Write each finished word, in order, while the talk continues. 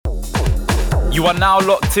You are now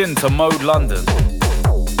locked in to Mode London,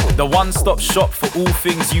 the one-stop shop for all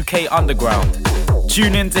things UK underground.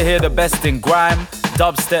 Tune in to hear the best in grime,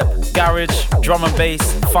 dubstep, garage, drum and bass,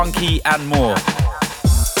 funky and more.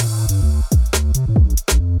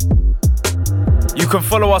 You can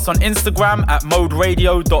follow us on Instagram at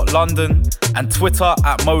moderadio.london and Twitter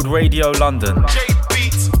at Mode Radio London.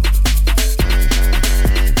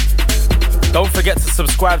 Don't forget to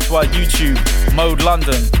subscribe to our YouTube, Mode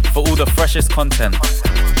London, for all the freshest content.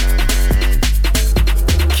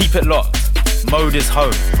 Keep it locked. Mode is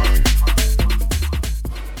home.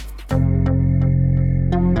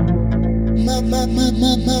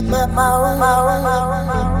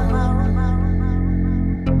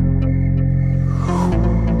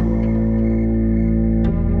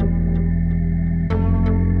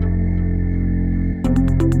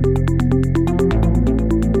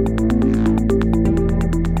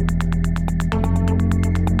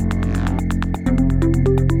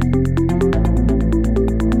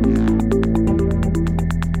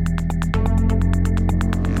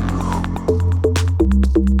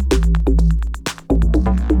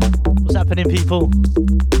 People,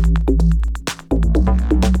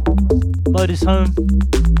 Mode is home.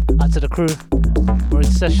 Out to the crew. We're in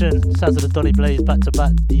session. Sounds of the Donny Blaze back to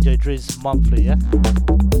back. DJ Drizz monthly, yeah?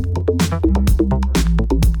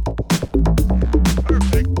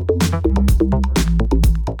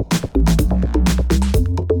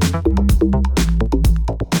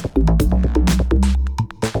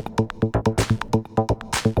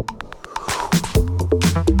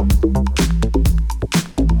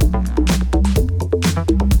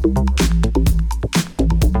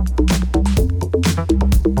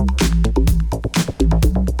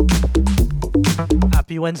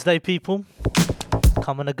 Wednesday, people.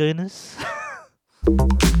 Come on, Lagooners.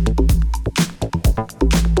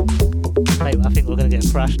 Mate, I think we're going to get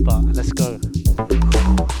thrashed, but let's go.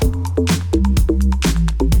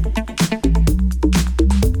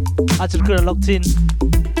 Out to the crew that locked in.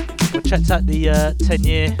 We checked out the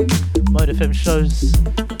 10-year Mode FM shows.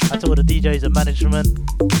 Out to all the DJs and management.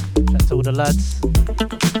 Shout out to all the lads.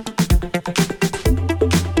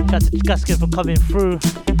 Shout out to Gaskin for coming through.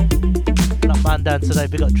 Up man down today,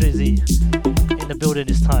 big up Drizzy in the building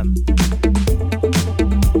this time.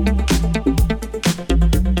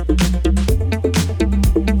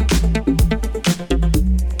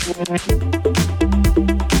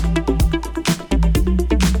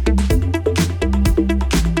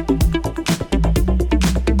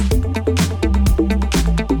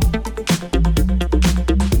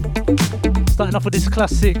 Starting off with this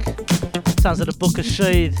classic, sounds of the Book of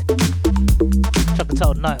Shade, track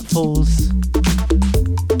entitled Night Falls.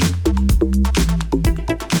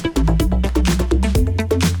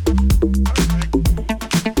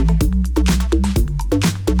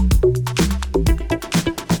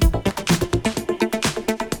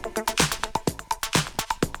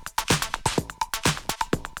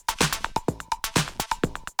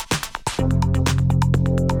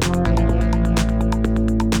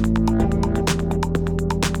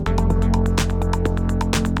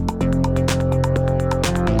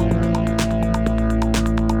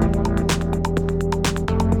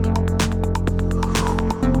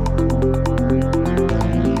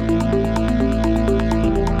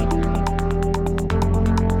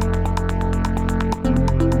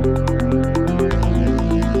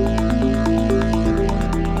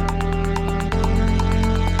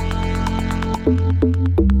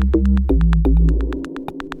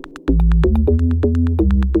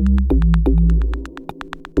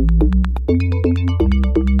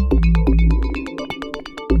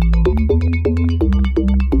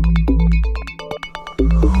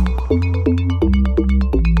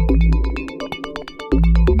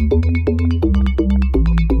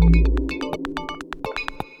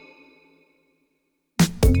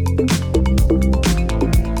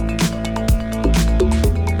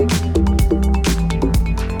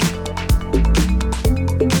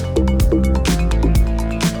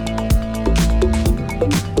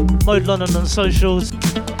 Mode London on socials,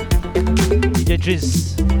 DJ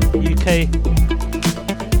Drizz UK,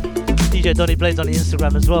 DJ Donny Blaze on the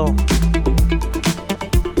Instagram as well.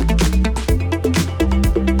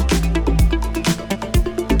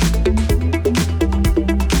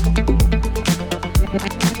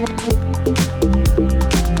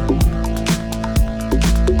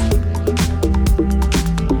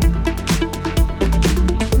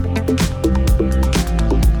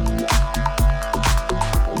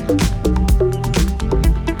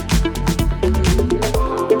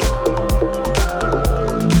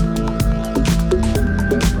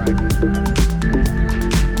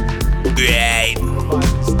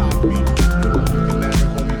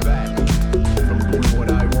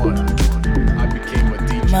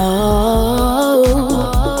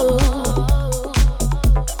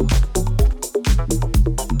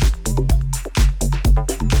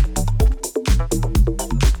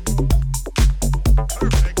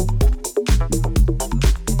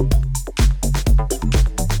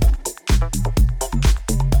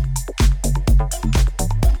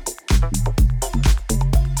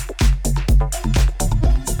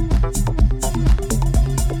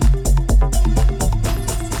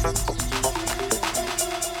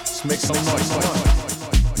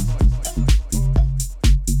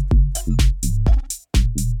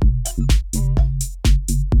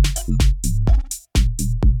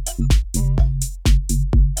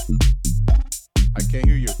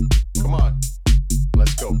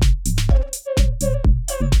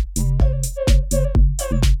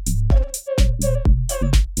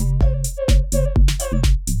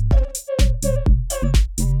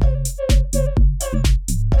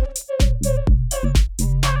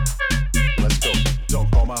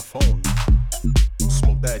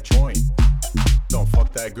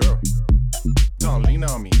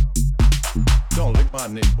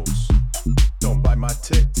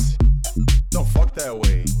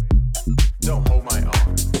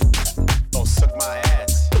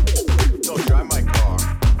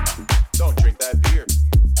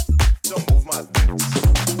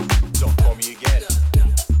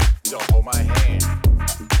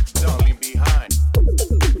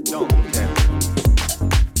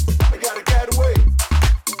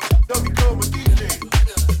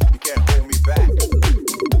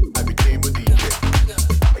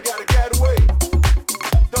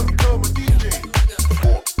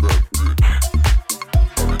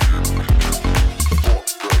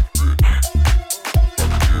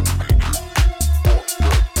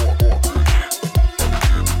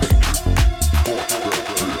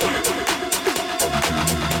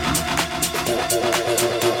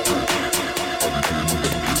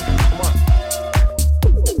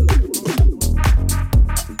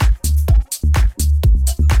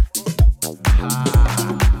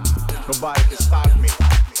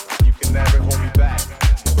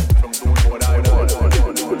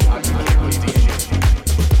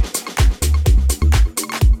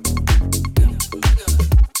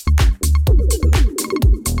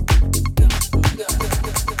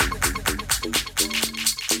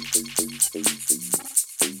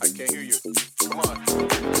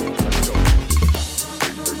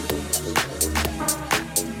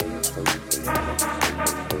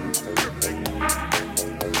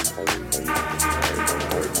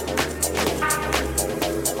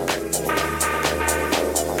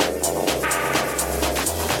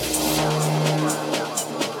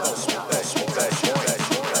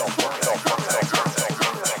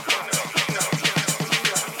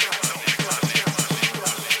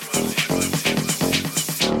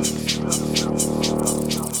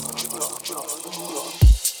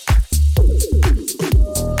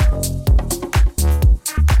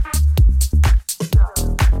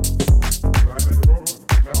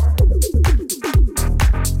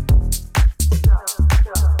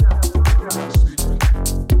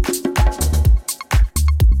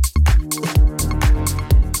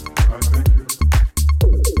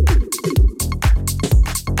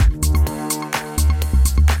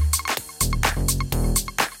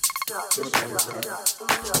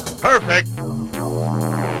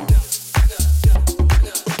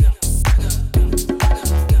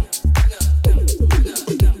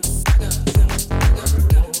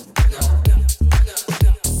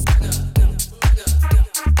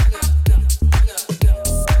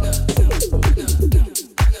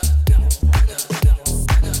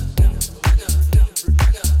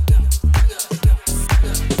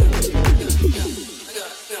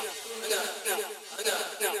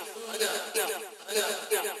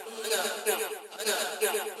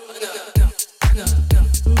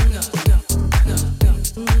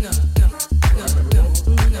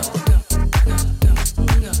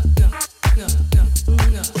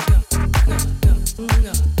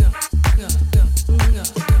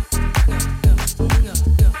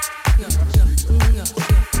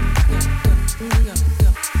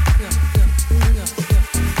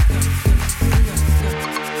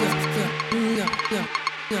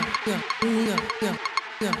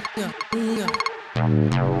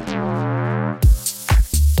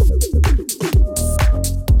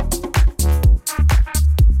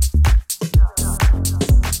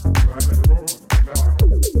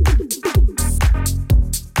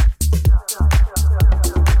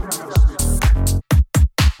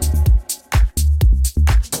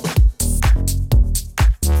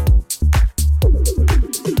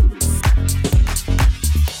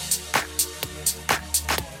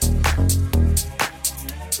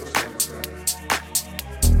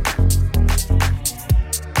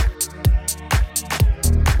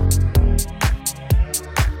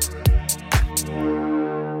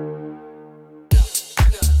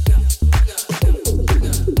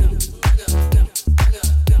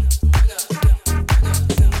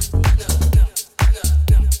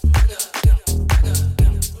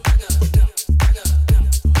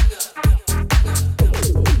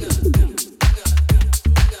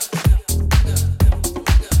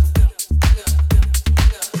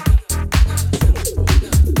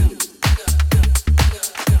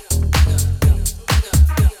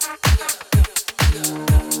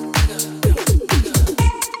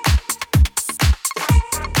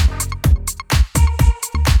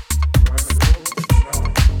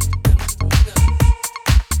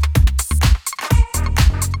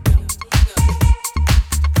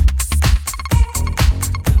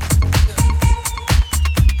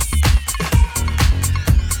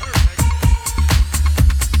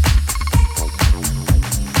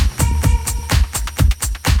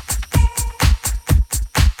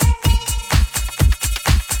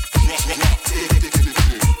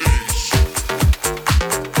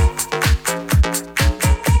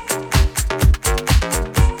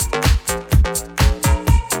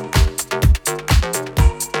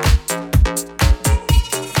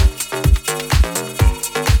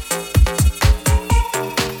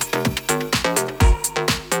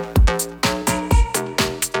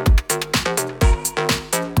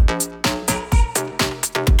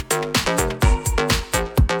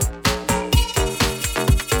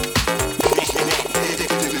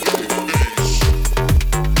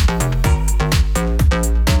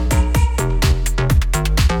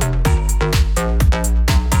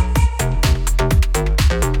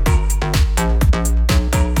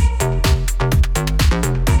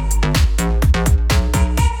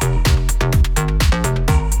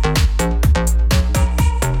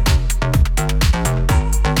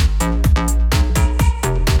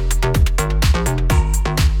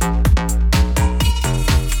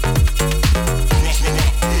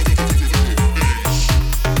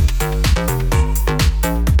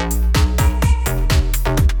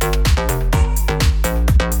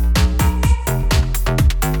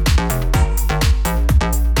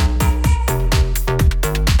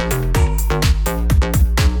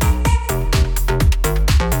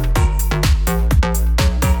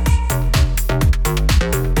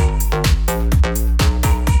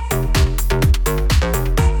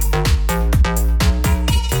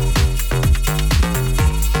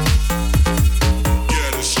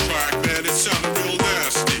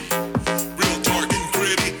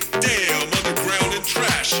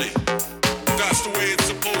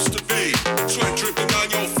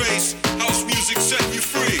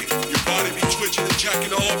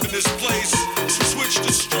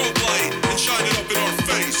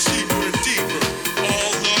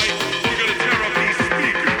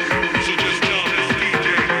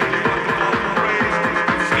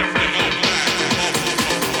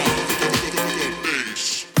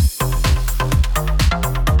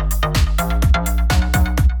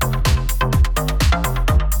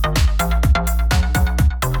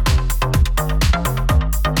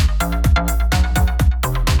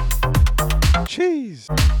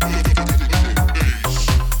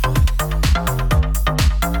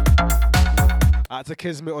 Out to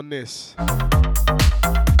Kismet on this.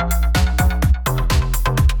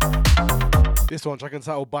 This one, track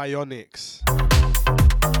entitled Bionics.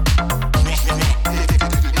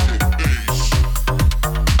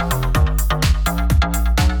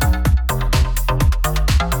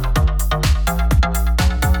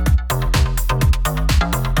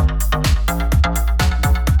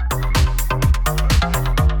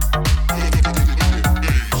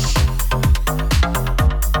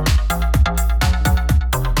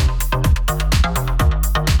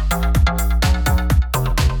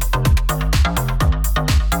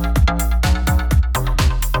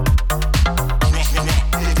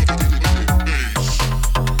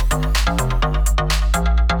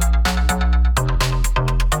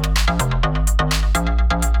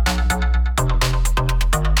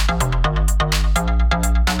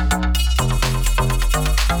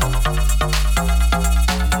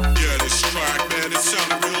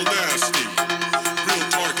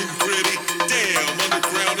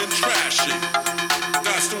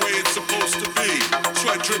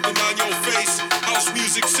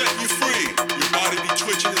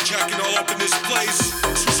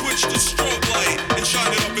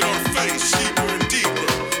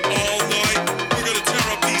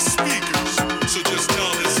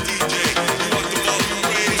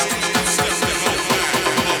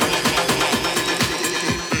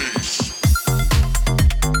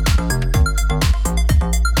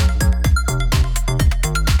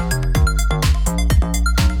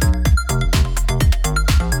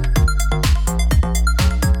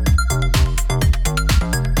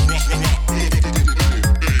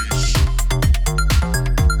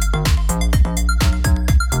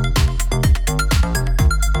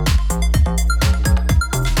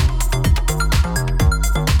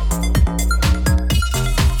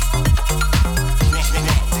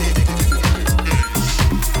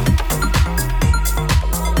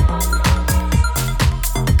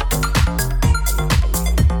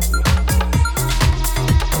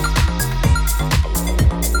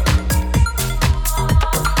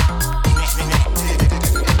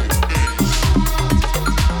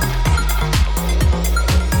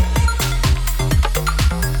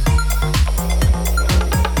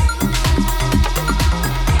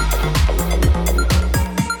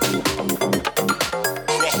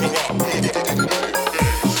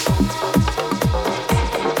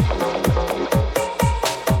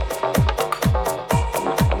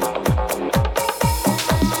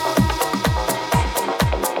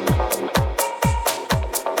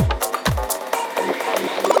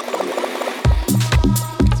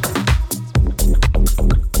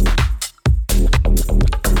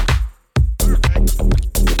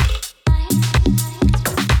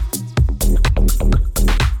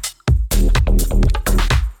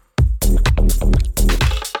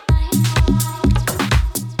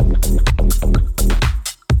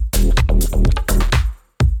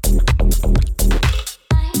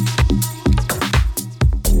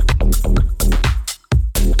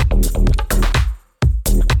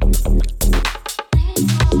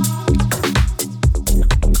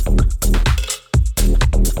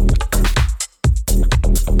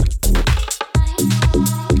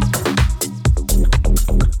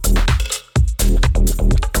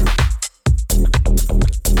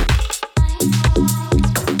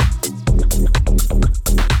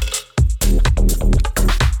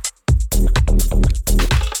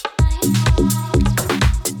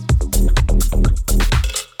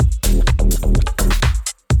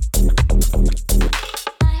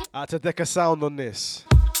 To deck a sound on this.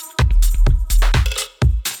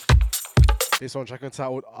 This one track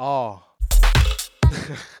entitled R.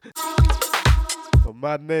 Some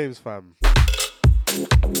mad names, fam.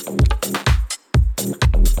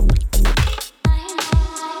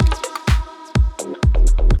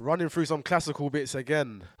 Running through some classical bits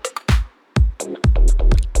again. And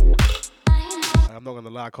I'm not gonna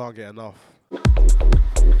lie, I can't get enough.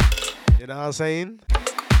 You know what I'm saying?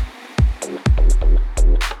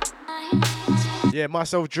 Yeah,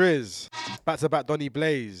 myself Drizz. Back to back Donny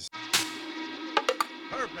Blaze.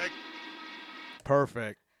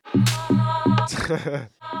 Perfect.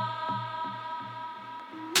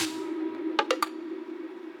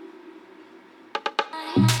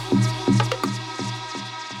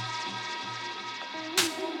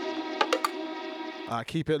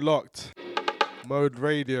 Keep it locked. Mode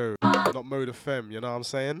radio, not Mode FM, you know what I'm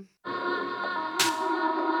saying?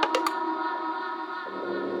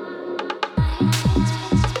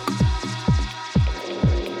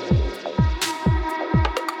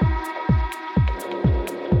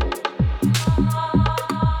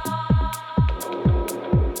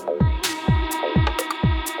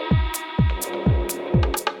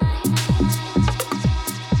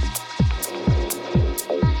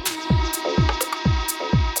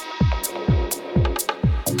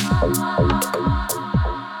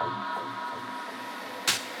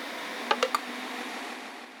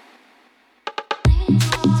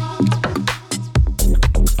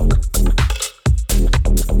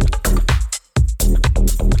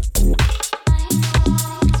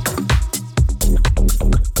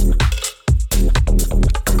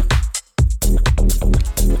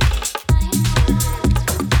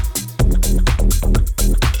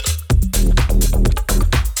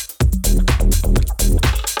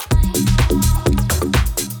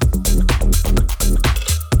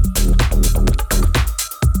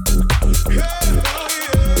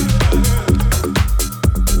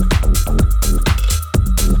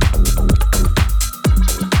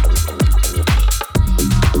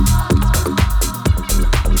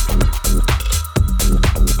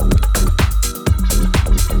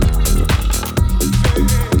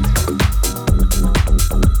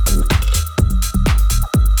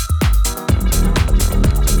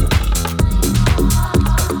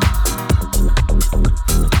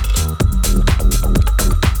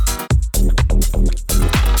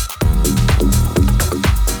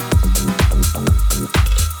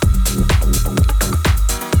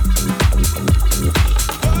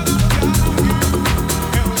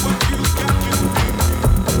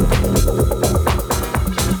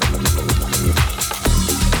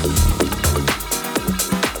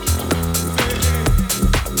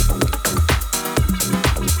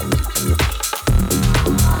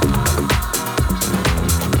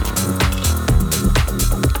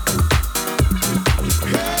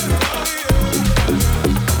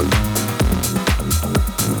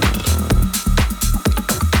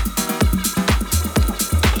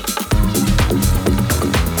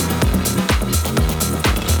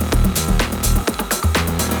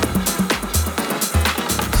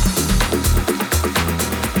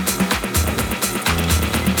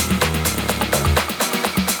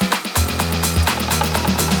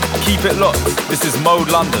 Keep it locked. This is Mode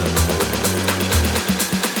London.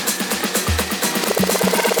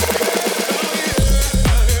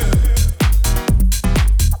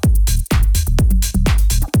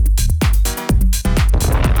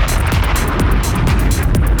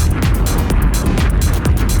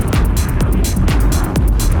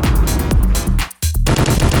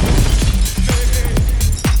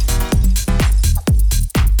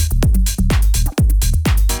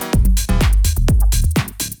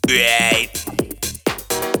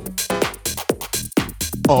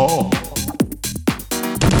 Oh.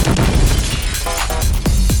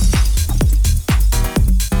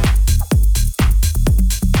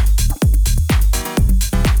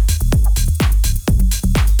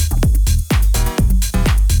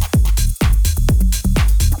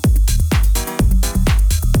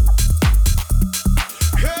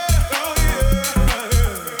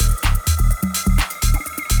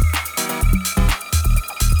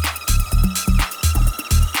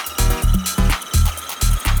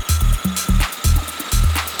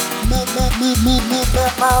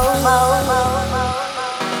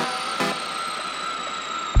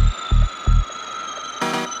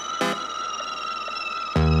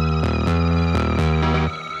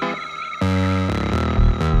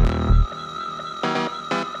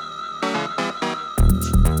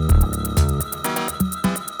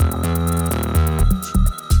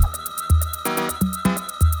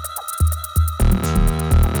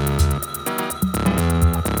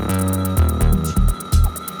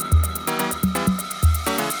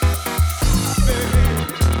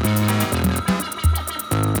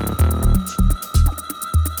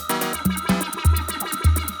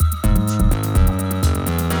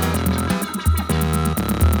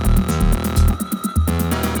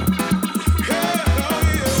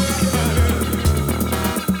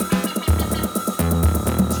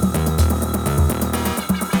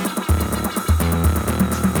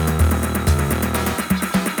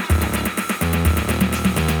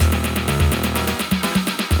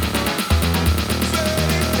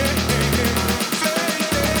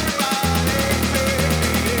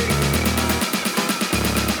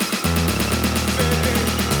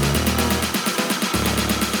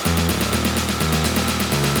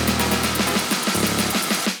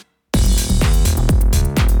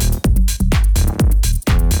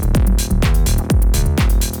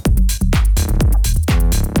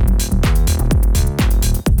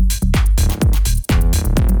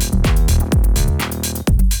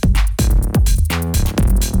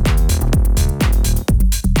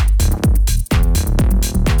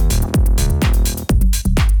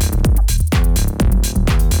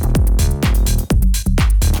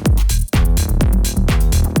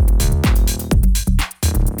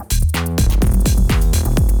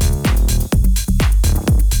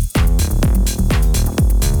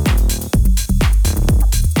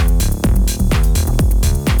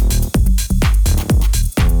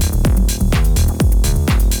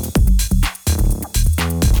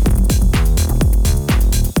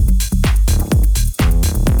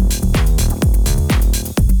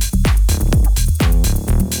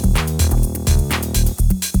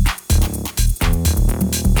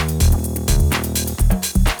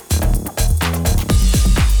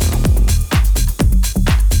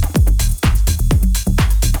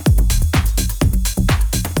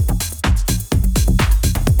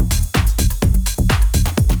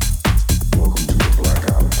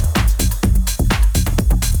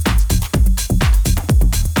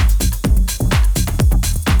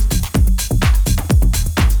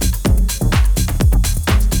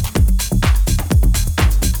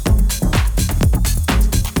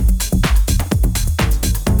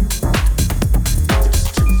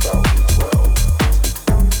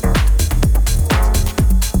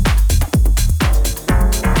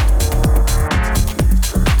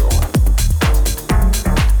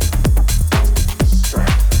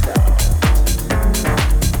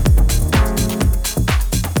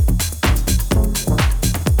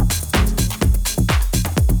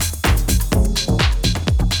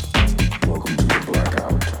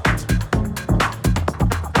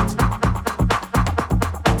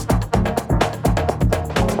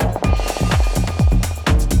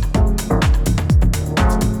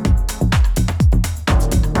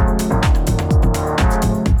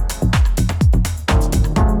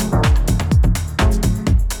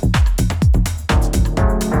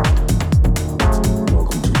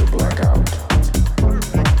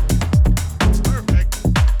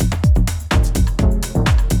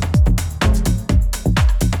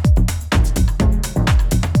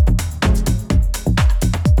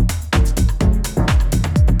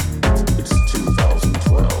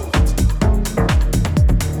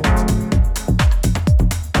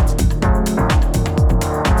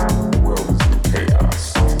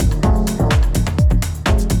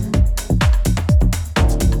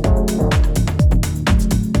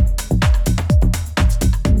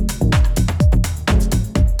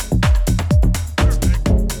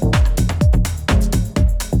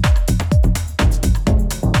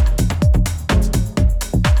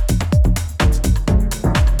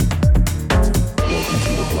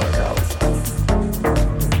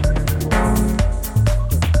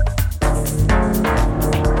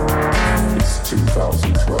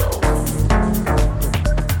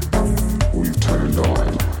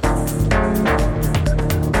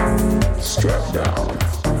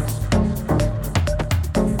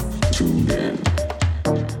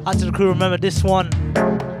 the crew remember this one.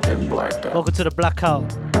 Welcome to the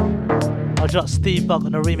Blackout. I'll drop Steve Buck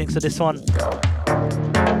on a remix of this one.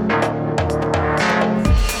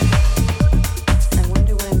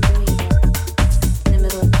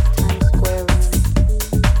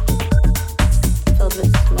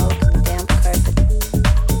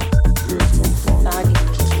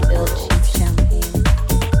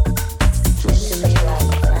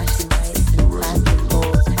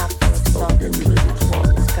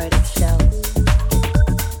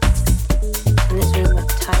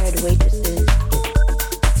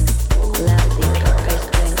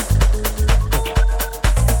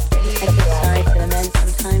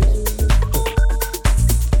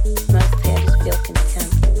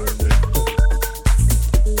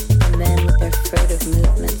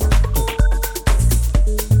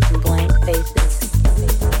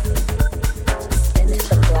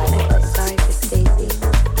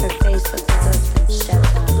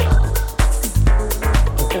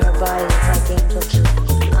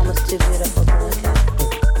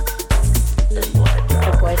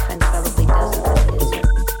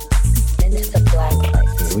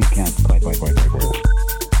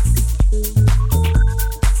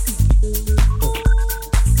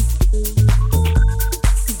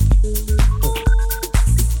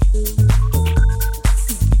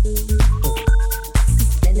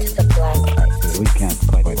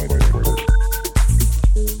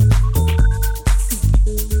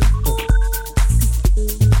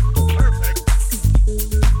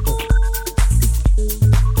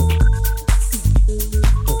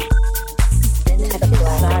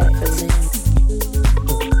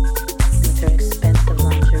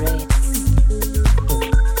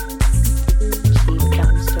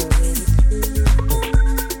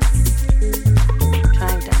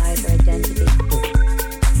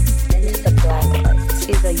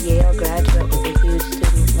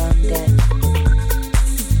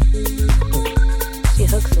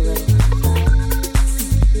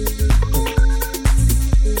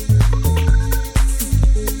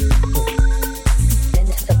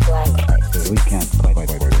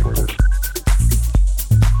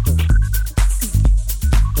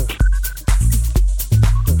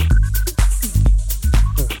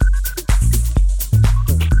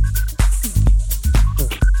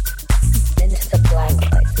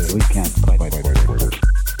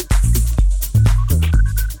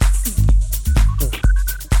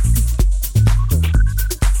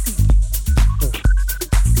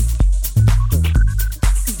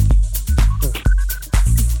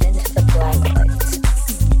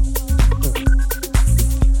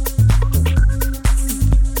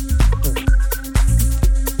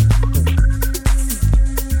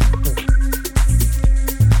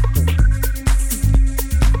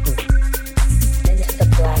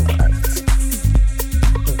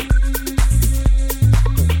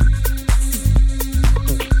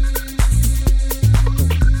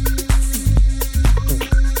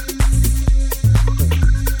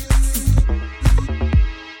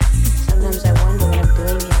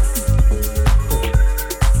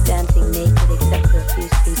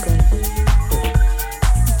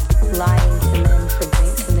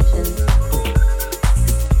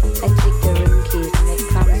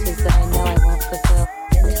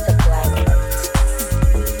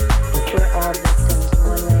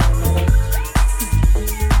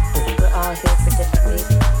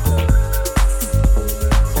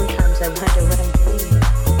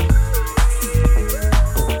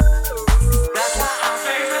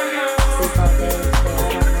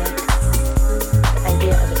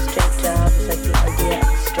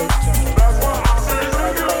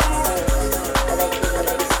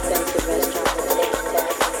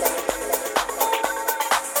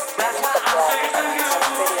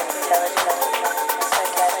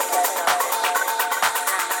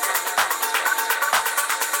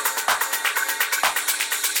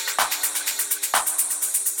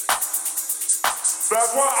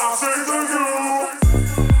 That's what I say to you.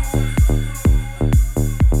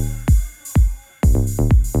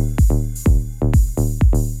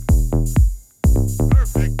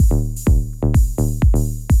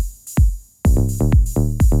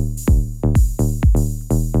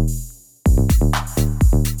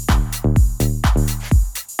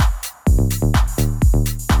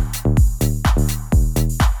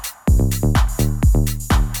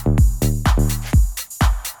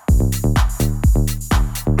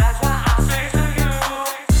 That's what I say to you.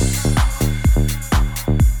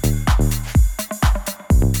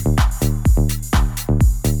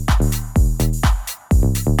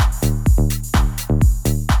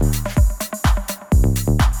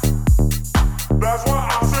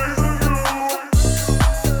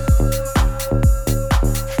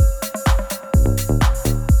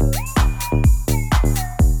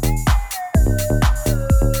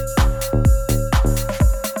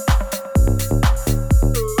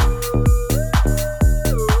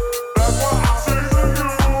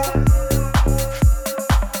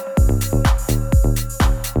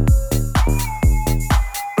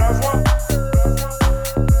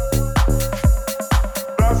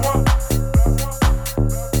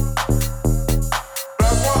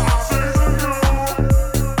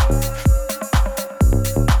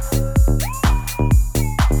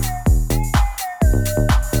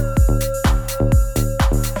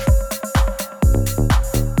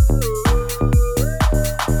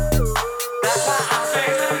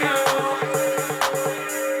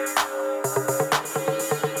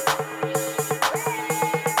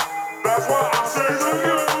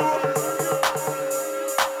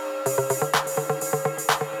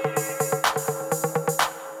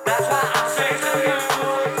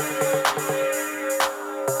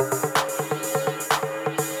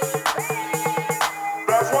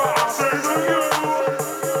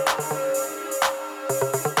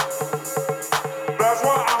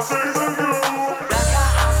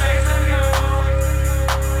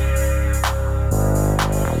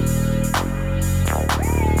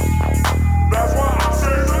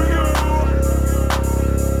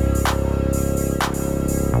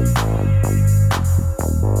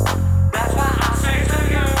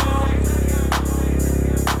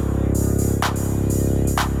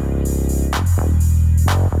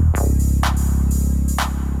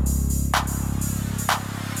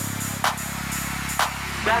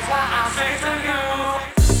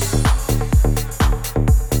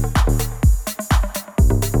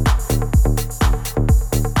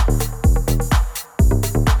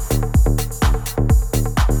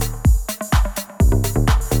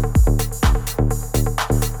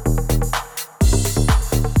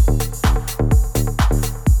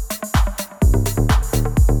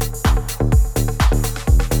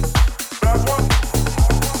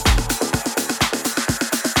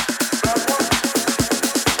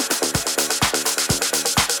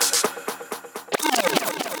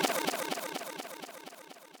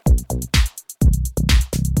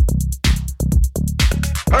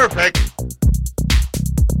 Perfect.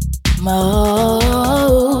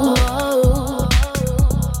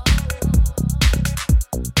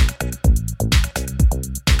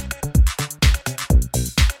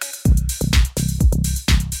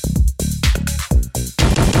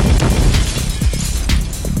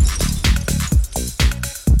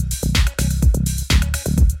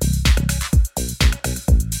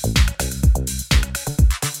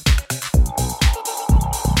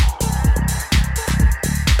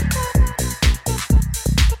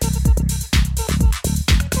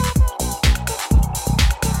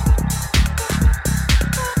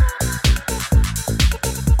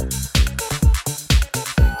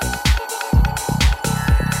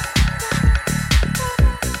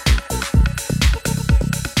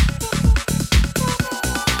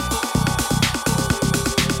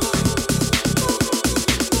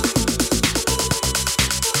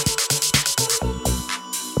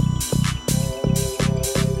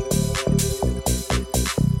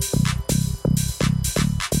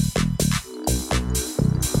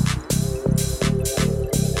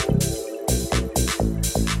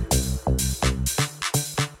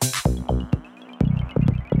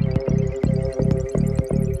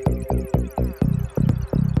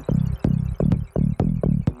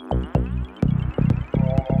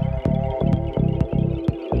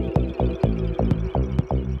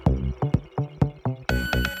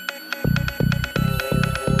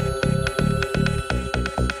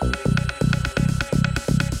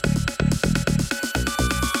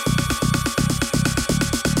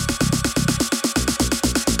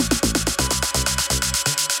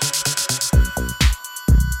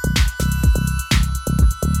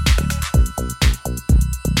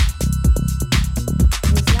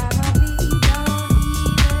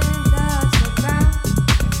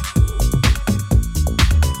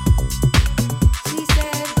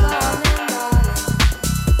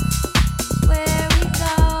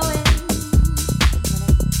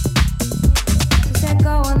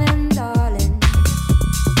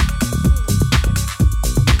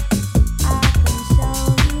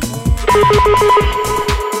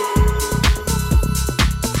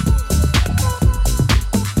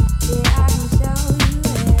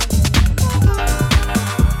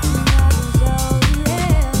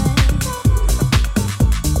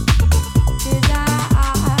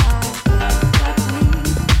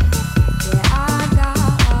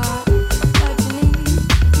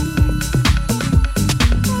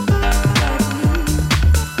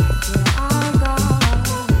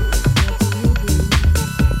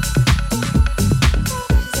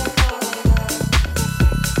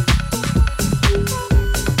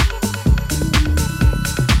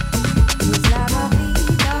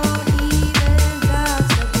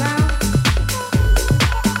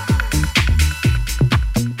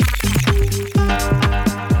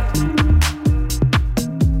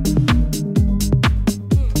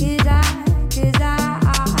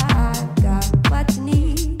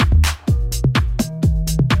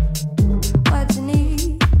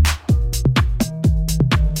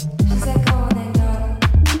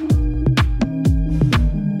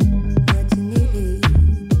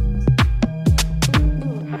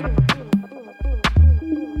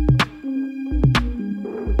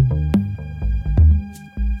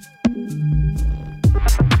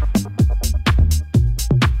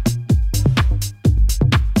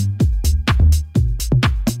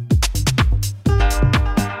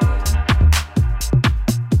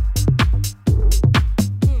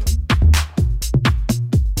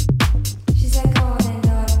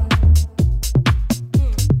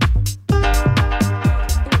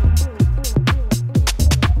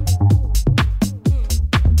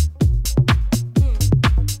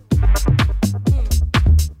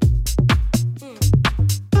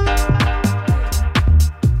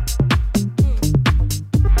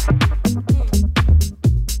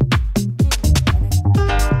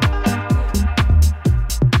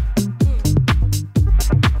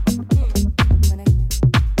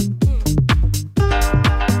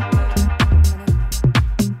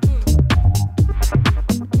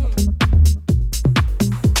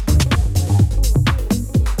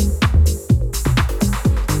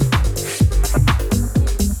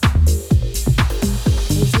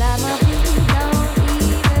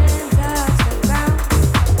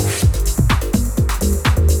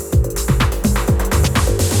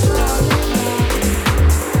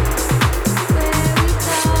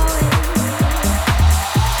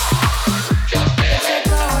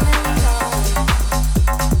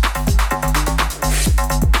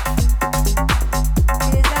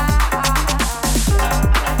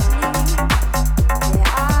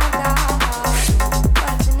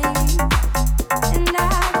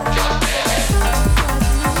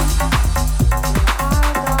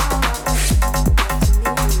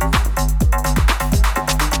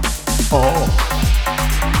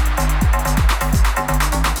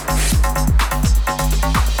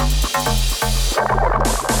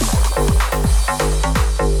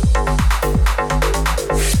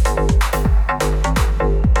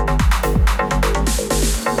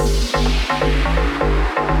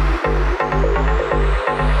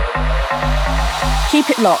 Keep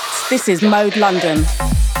it locked. This is Mode London.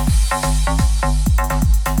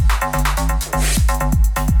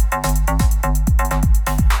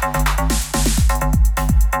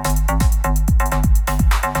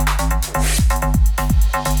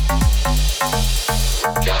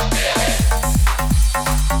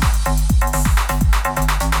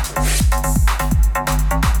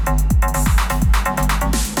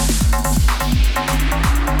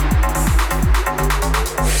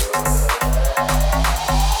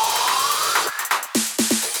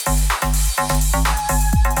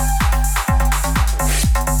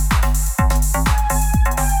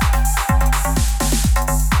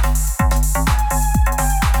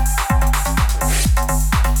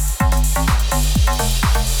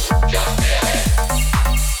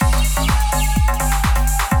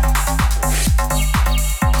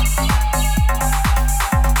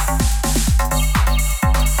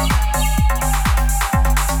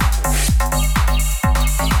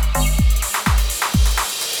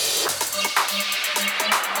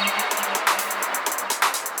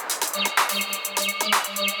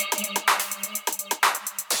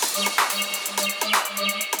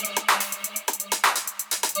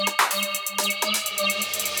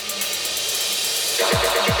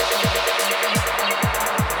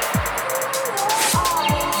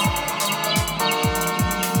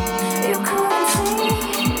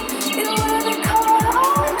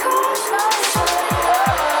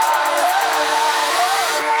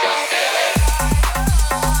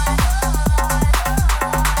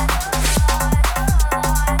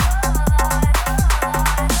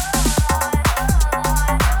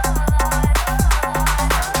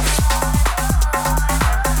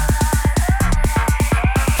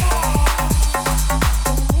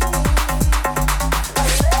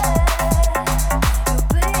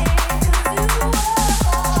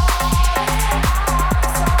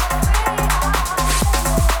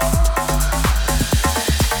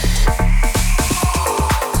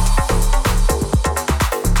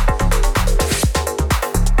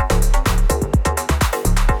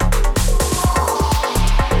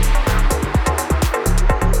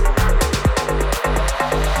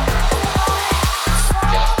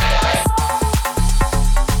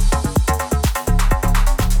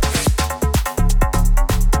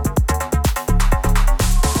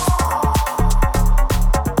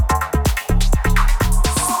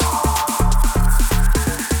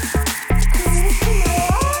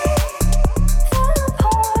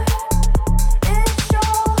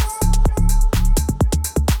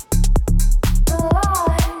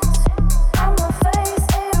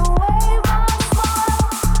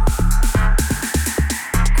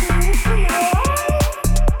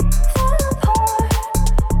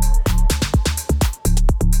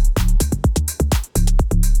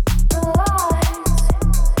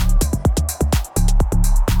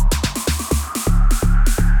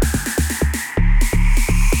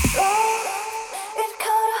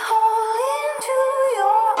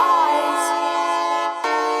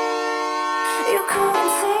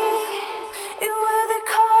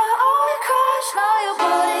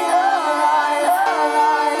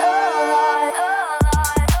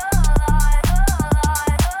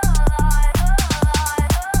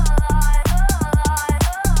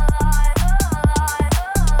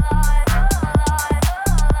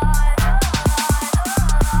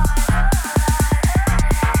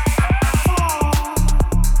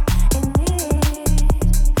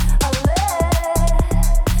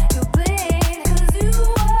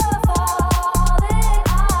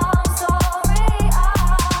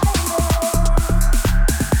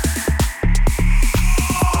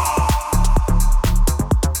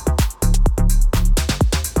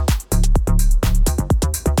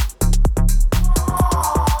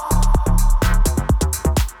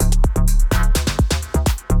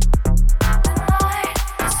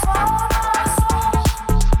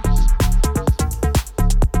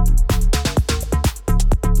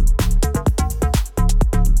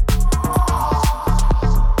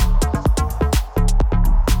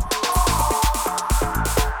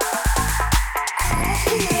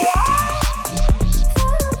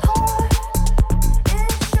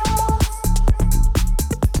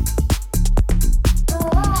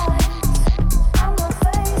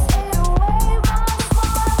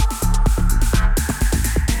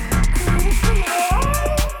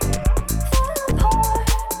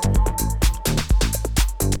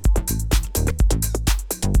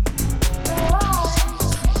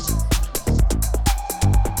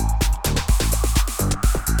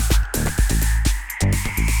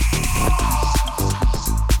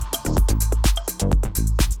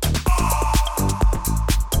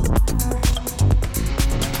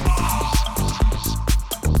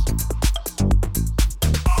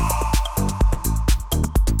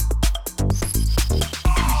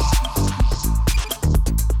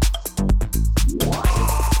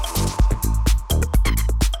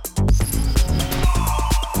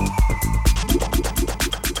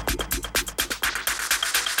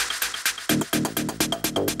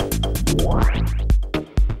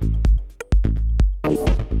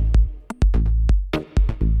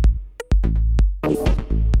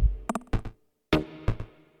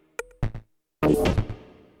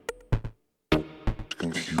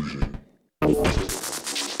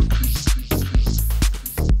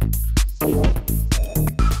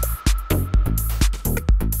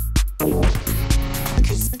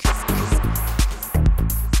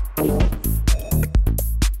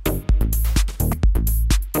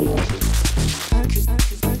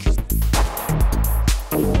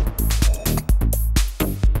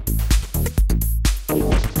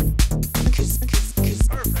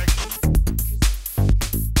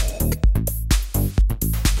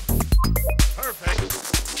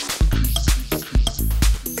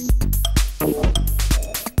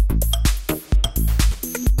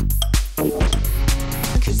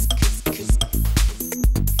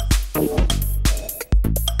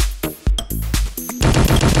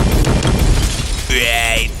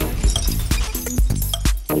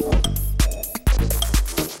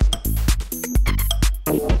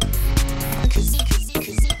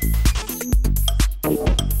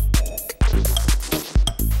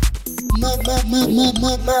 This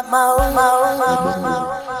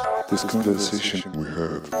conversation we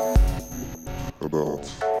had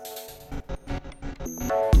about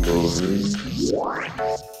loving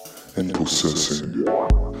and possessing,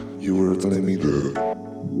 you were telling me that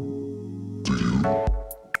to you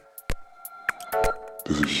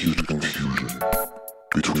there's a huge confusion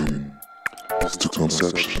between these two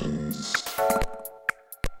conceptions.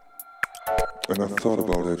 And I thought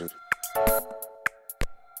about it.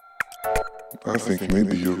 I think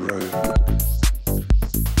maybe you're right.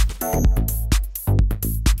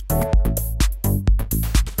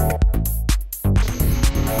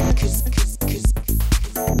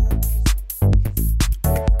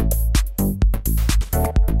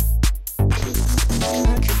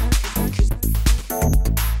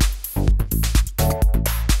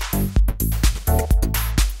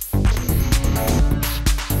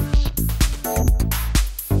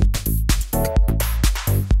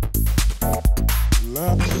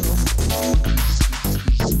 Love.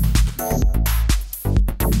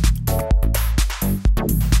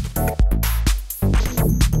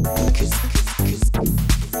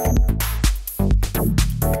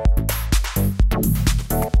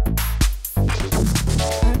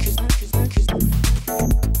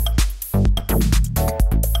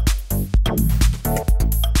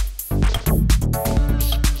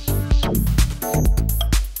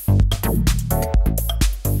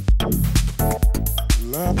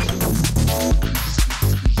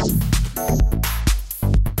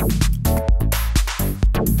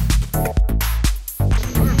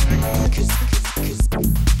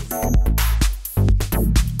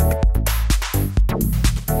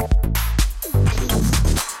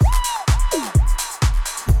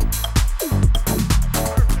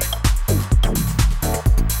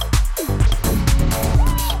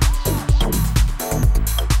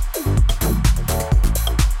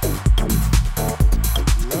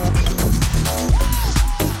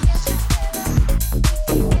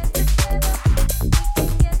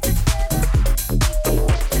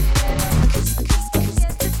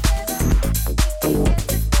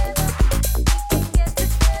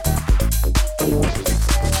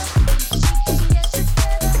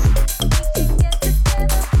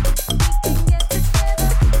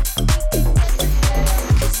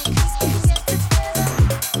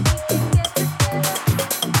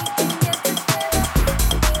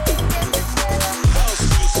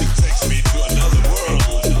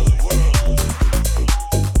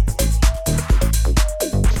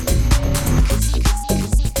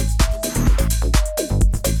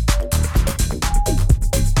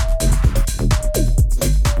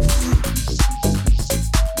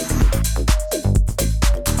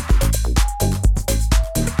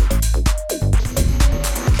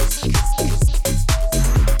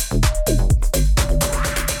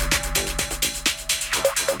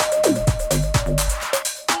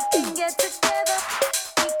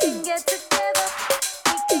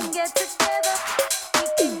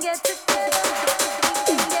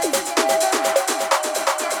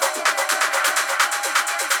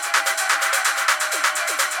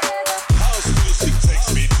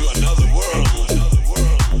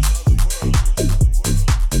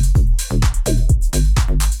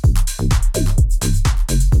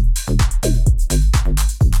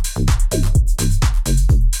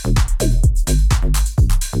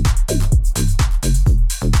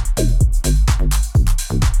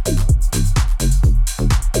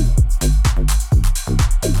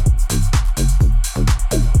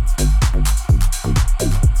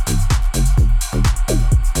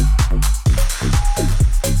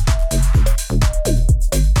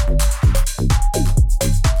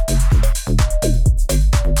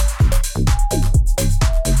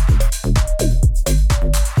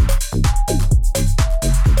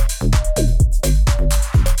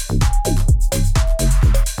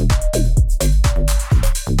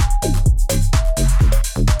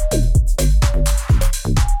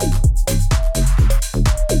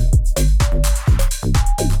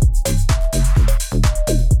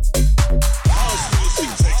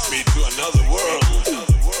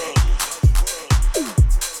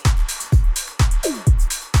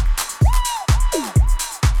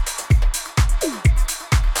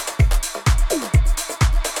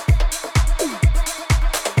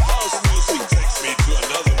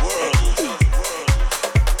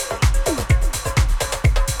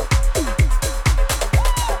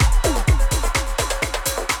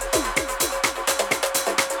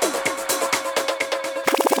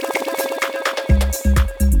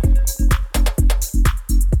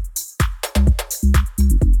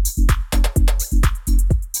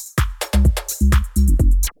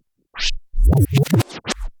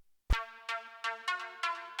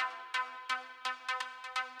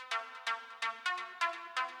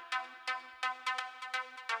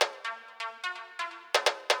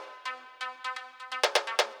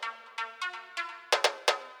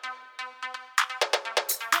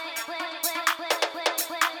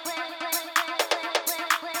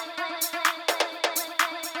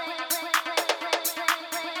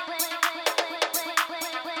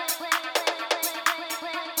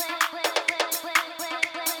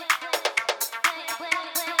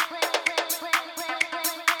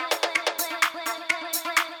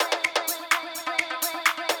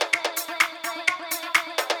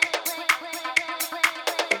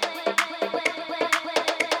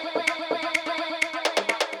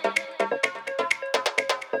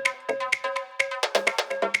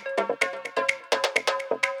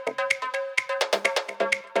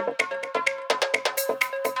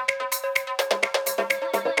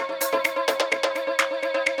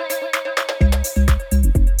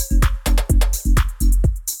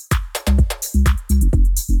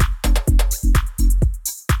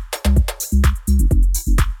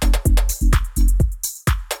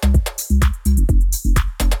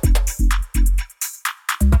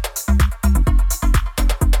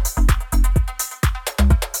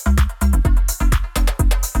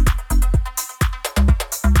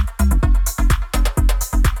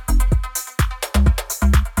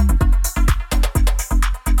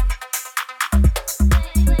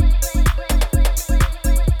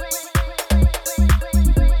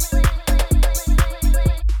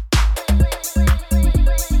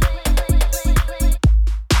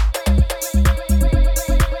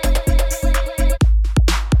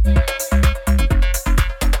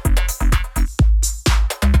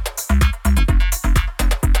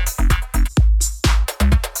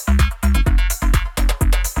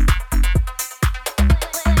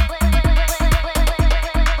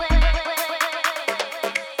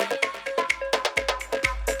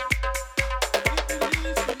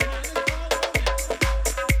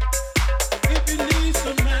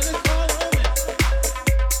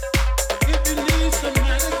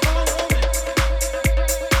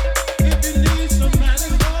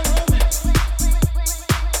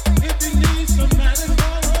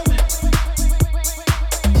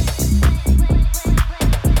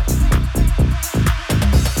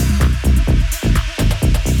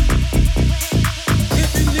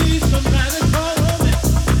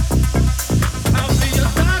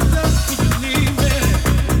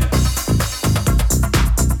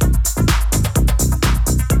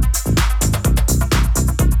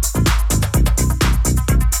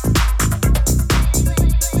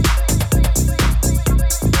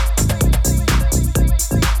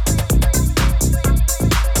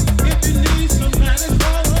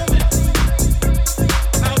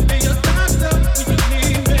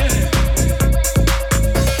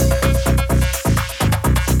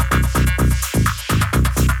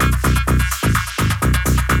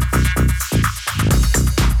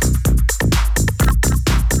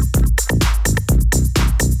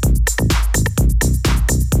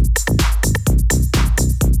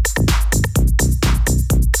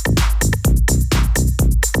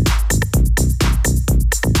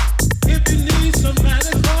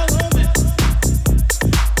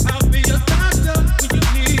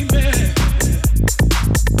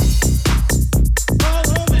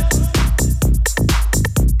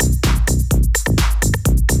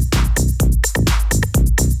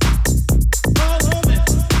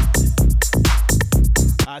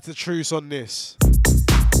 truce on this.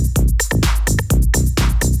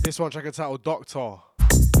 This one track entitled Doctor.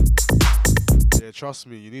 Yeah, trust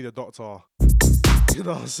me, you need a doctor. You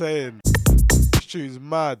know what I'm saying? This tune's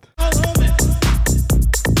mad.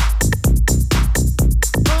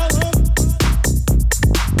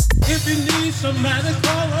 If you need somebody,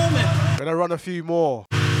 call on me. Gonna run a few more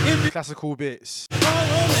classical bits. Call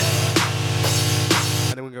on me.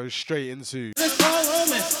 And then we'll go straight into Call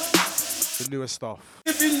on me. the newer stuff.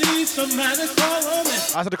 If you need somebody, call on me.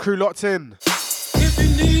 Out to the crew locked in. If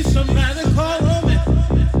you need somebody, call on me.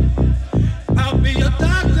 I'll be your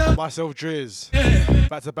doctor. Myself, Drizz. Yeah.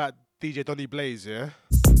 Back to back DJ Donny Blaze, yeah?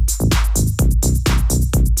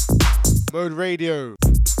 Mode Radio,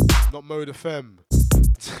 not Mode FM.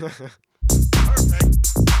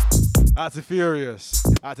 Out to Furious.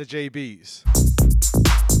 Out to J Beats.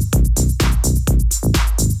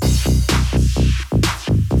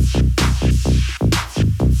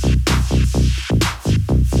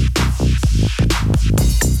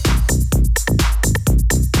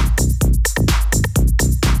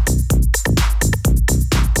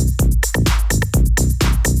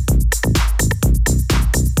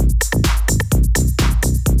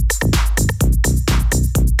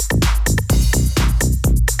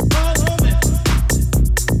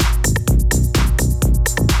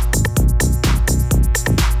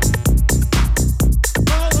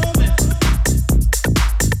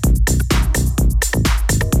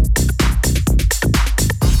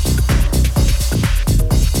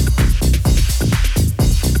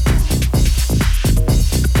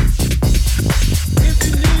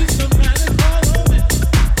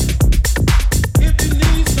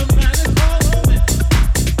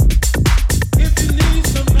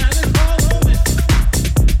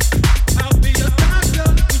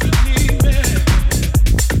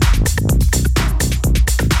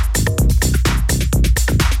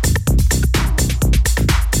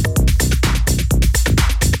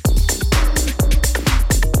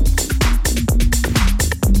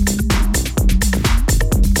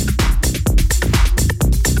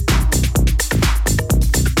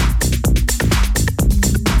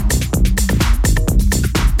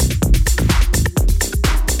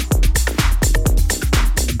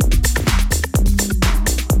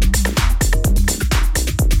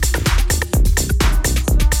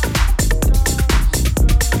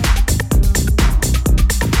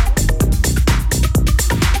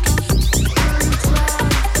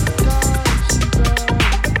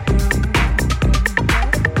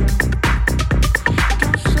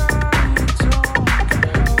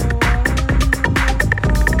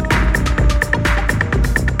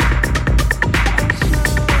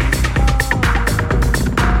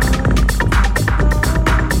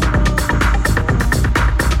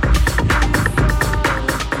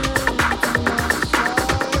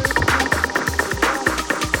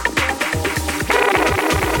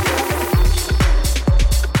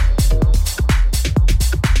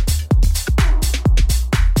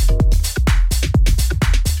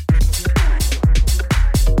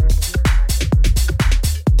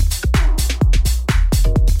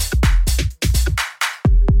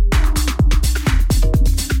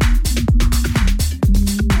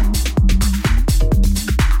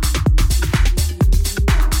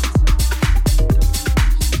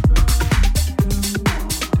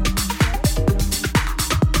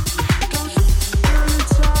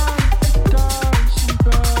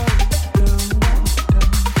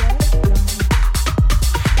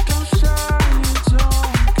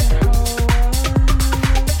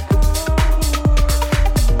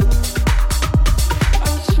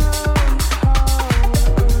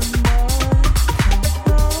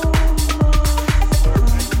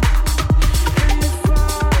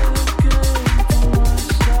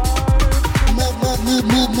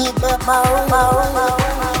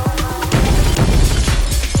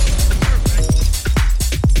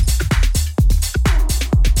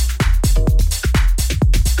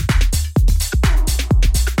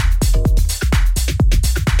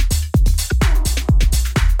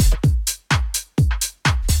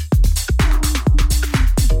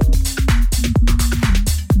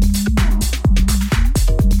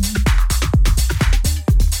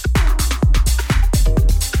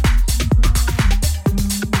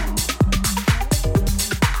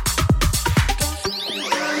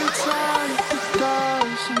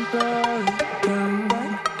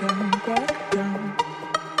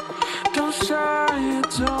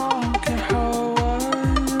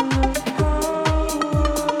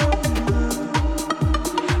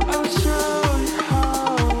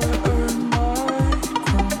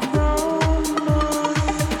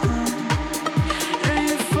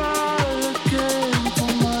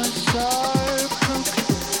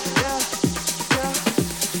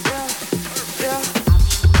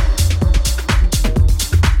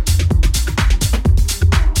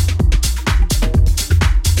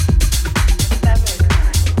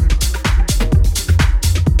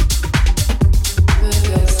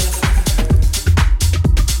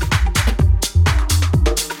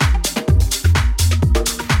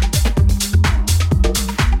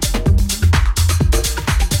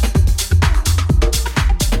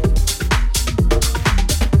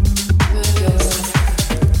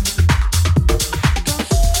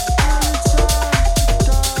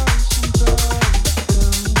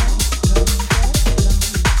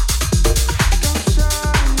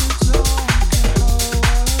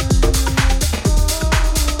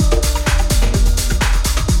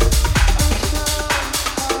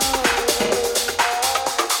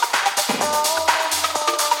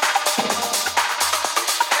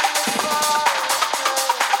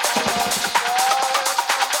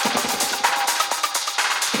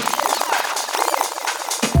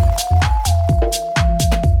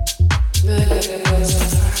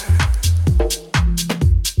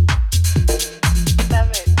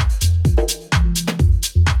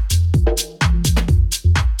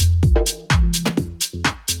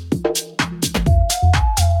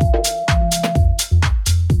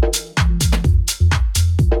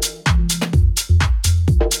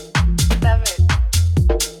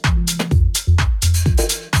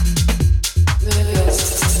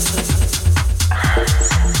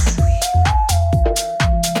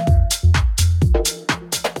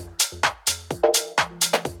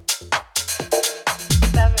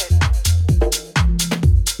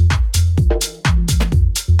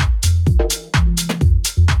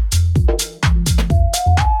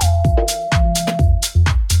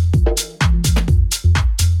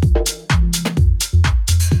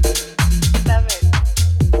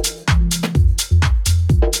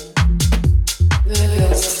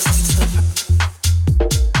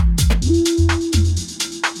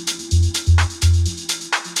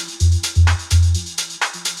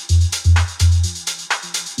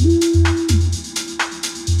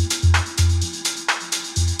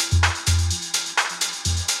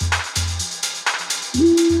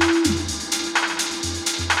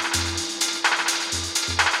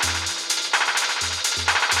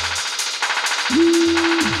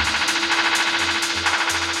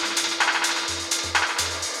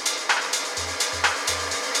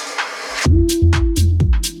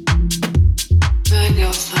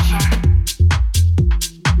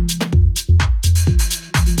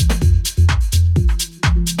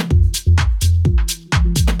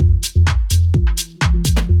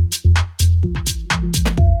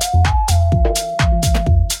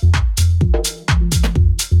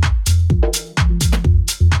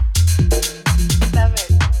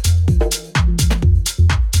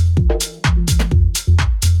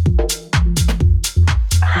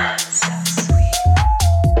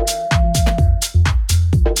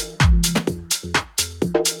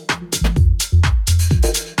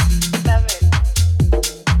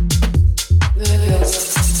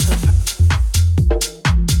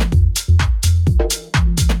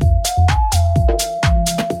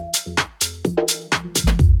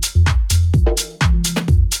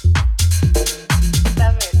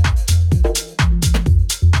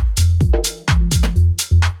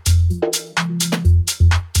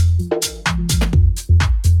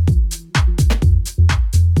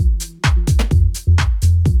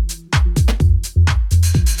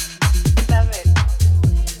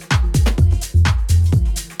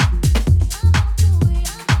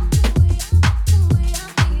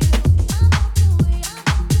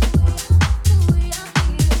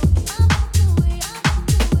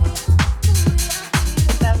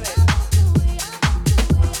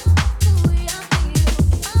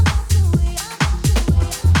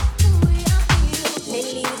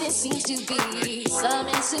 there seems to be some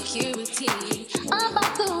insecurity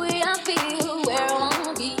about the way I feel, where I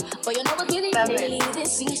wanna be. But you know what, really, lately there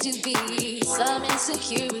seems to be some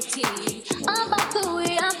insecurity about the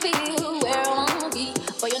way I feel, where I wanna be.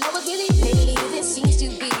 But you know what, really, lately there seems to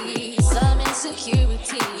be some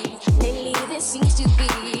insecurity. Lately there seems to be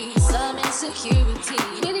some insecurity.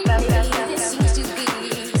 Lately there seems to be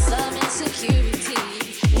some insecurity.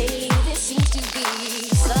 Lately there seems to be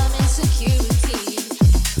some insecurity.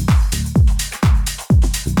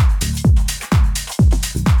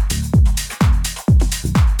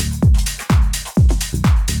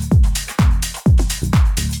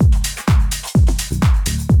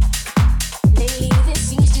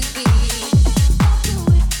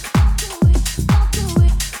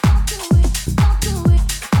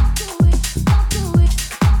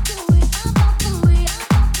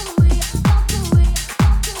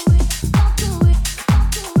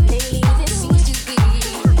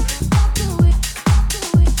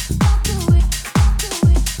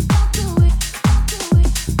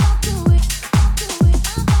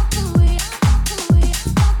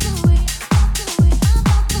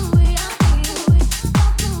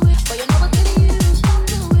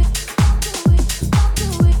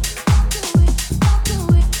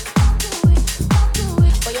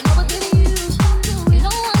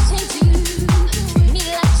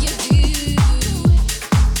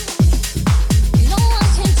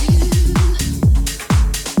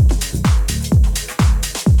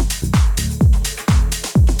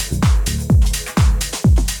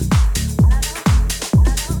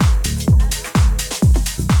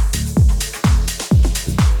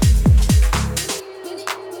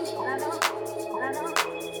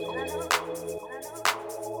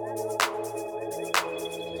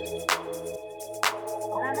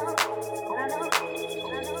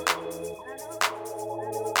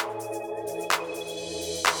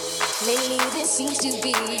 Lately there seems to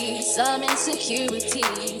be some insecurity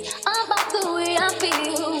about the way I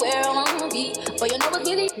feel, where I wanna be. But you know what,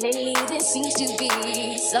 really, lately there seems to be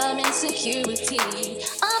some insecurity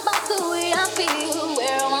about the way I feel,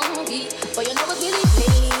 where I wanna be. But you know what, really,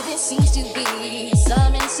 lately there seems to be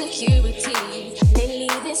some insecurity. Lately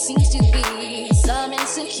there seems to be some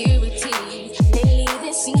insecurity. Lately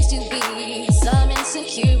there seems to be some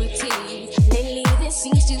insecurity. Lately there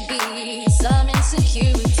seems to be some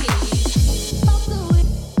insecurity.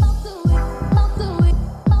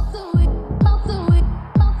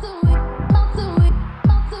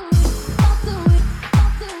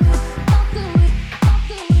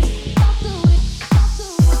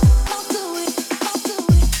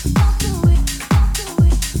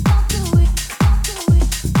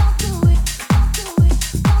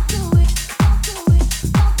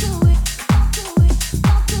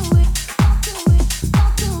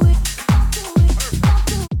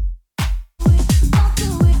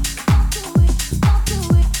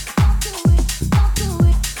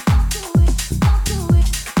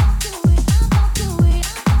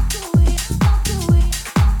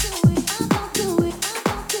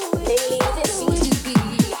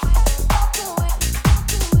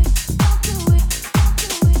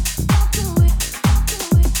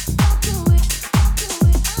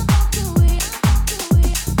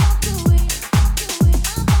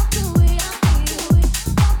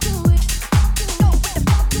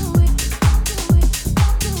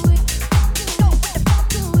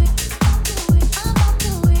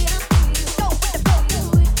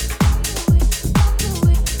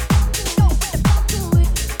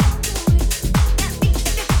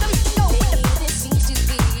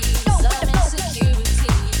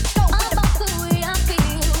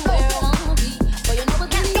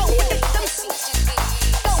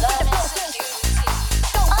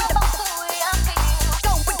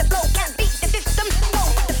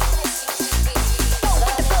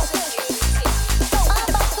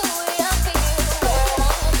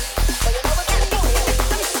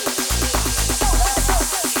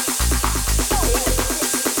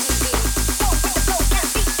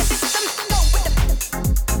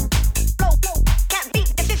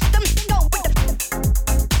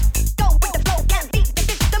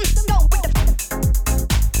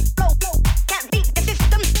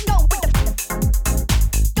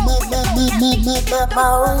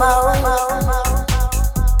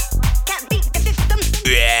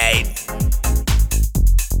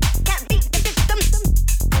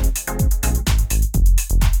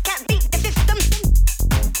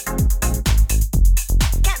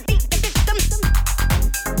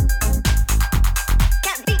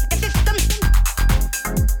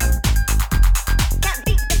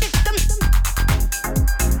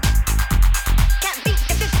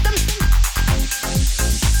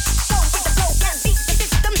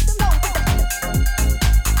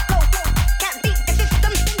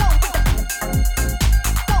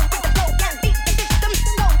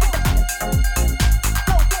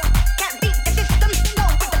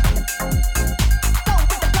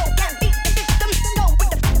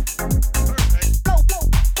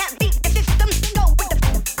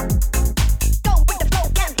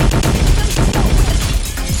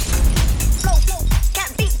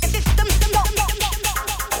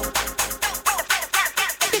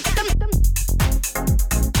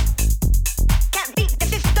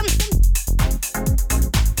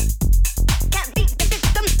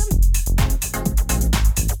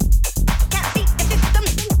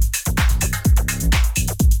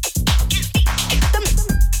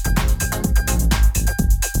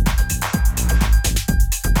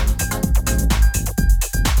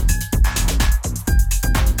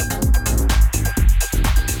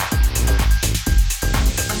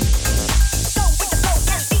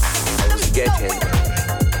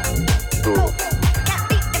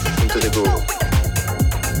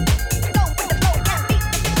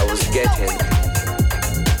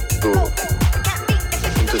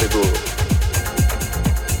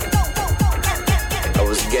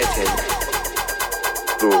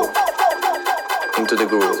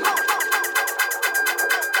 groove.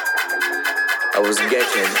 I was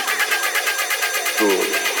getting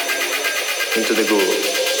groove into the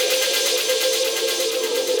groove.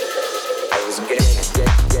 I was getting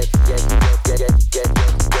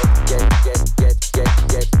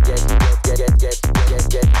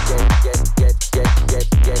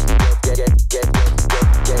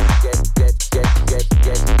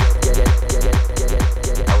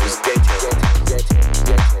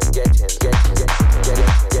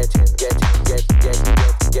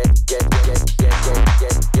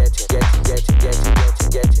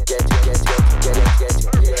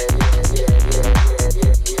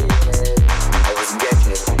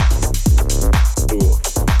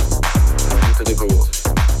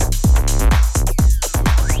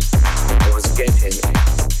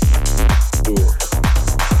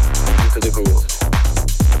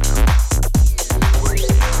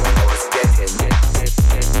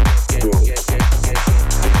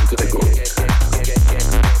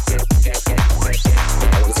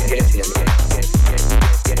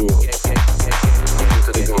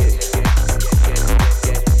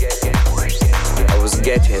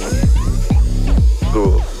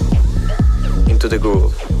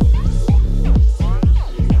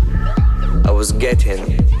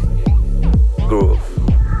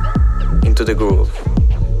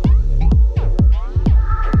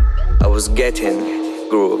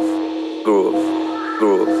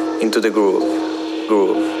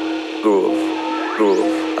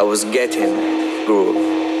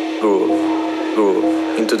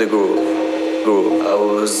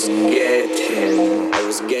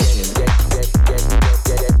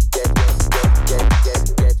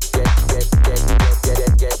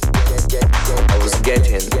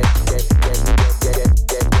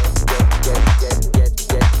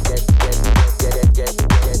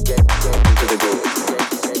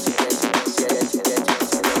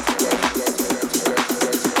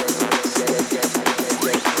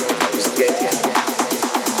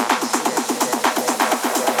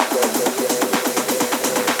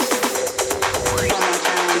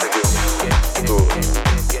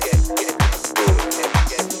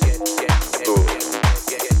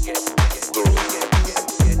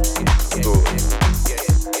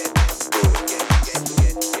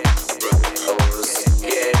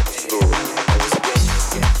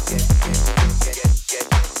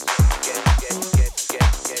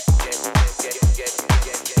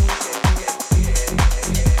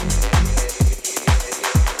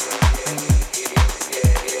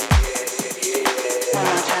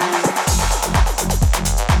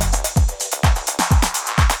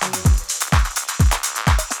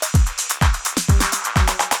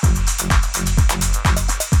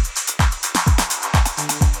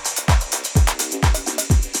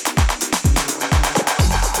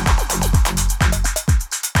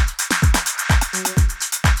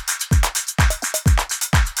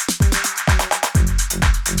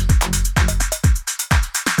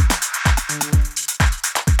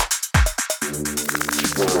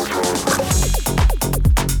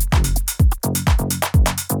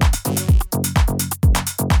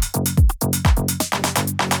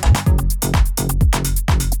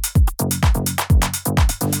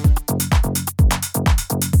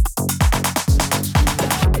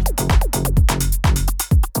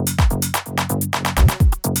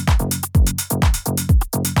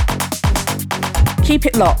Keep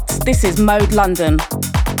it locked. This is Mode London.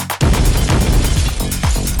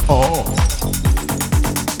 Oh.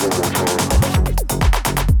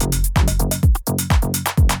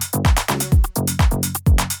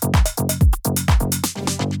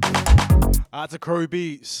 Out to Crow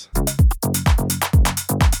Beats.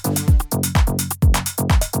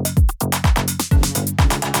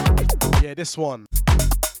 Yeah, this one.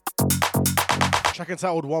 Track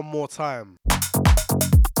entitled One More Time.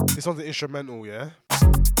 This one's an instrumental, yeah?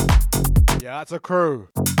 Yeah, that's a crew.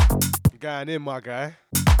 You going in, my guy.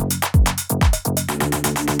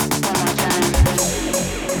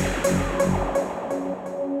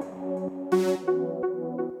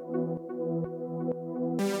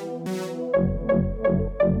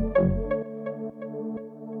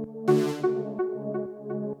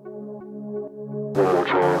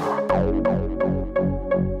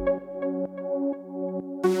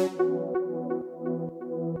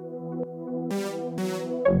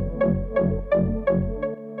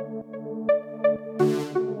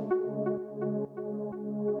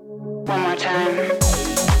 One more time.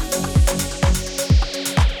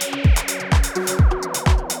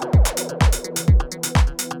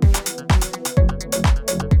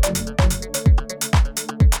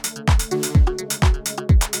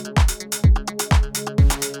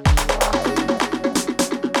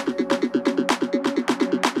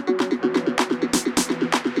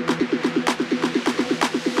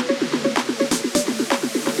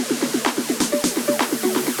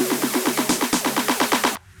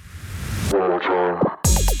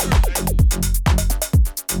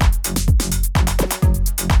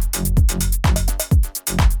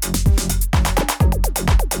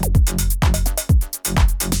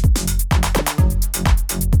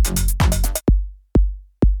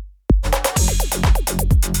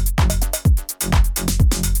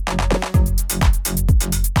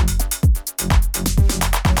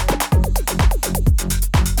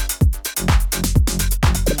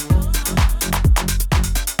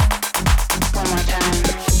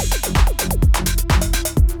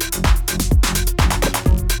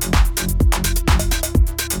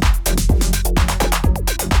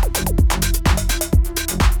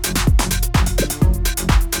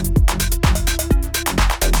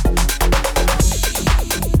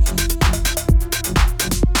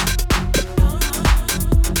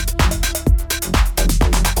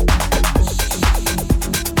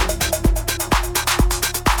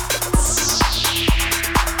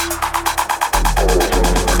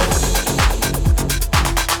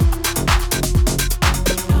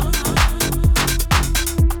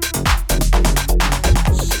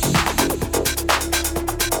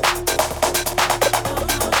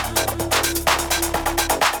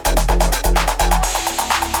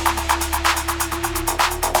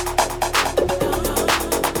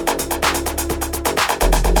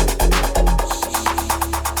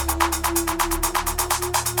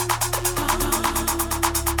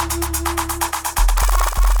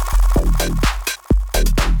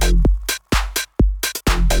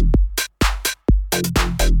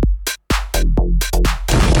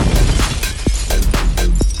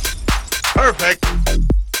 Perfect.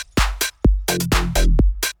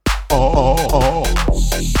 Oh.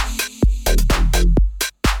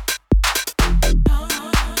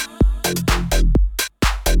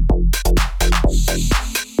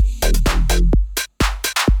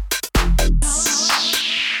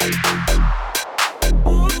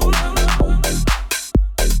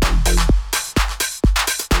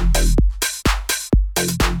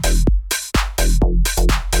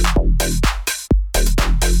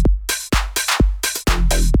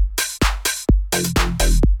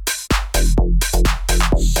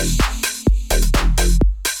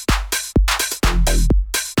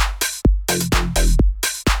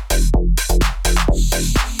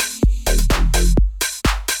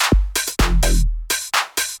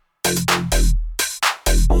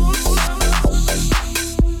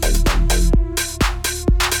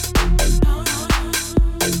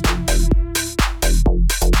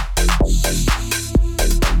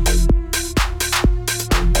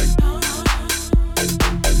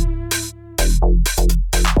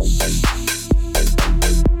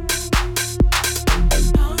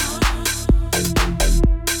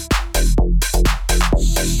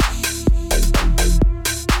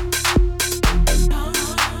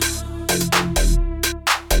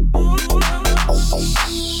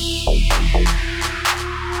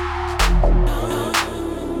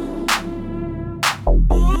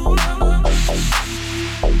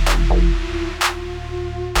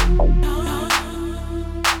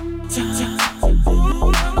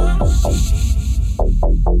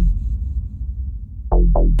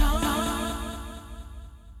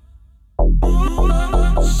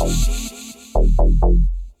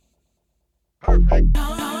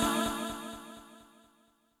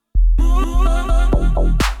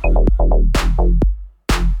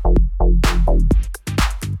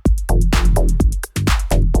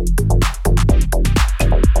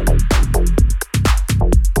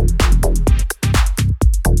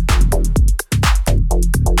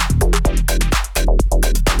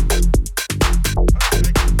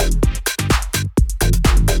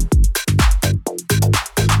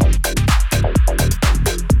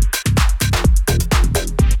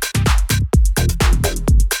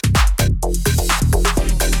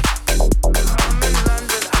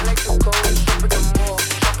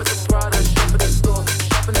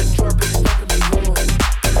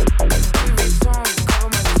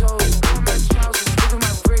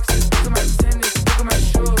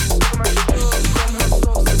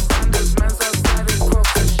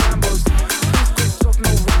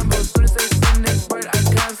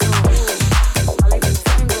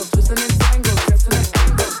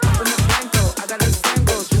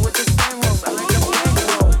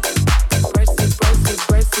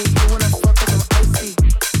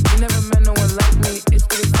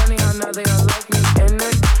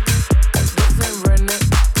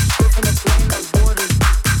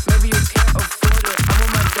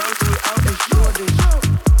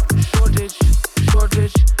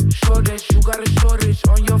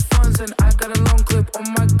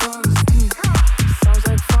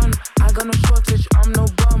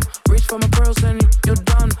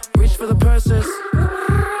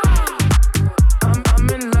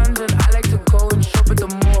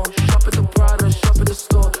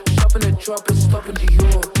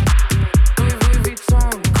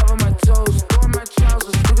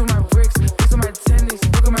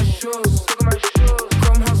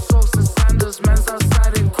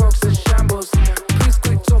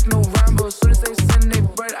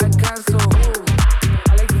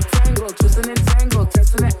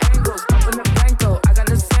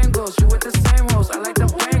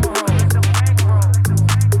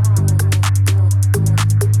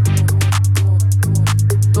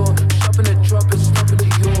 Stop in the drop and stop in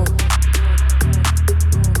the yard.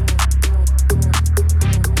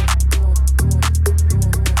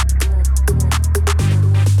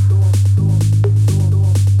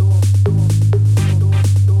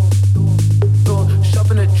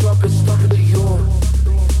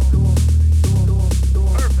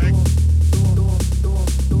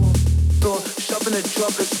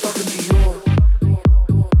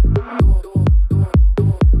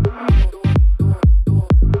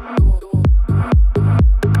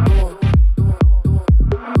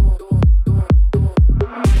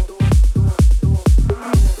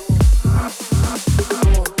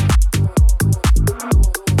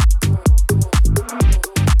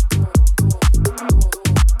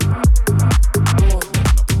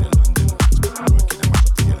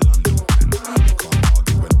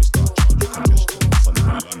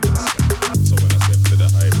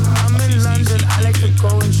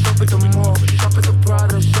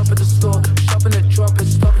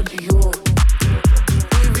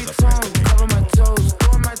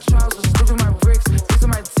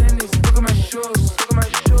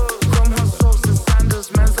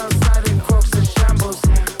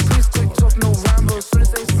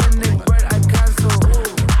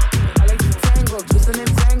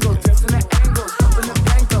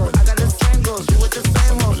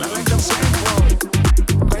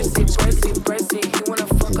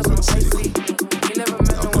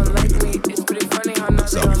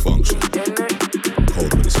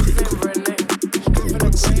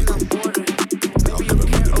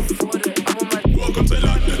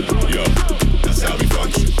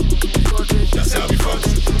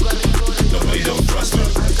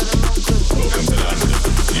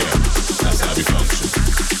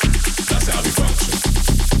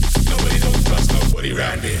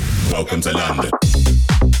 Welcome to London.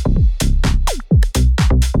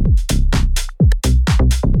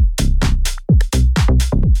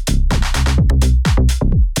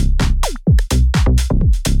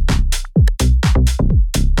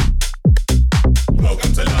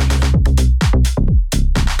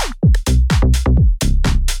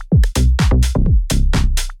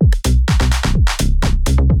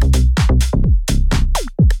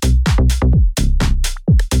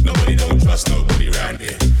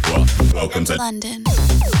 London.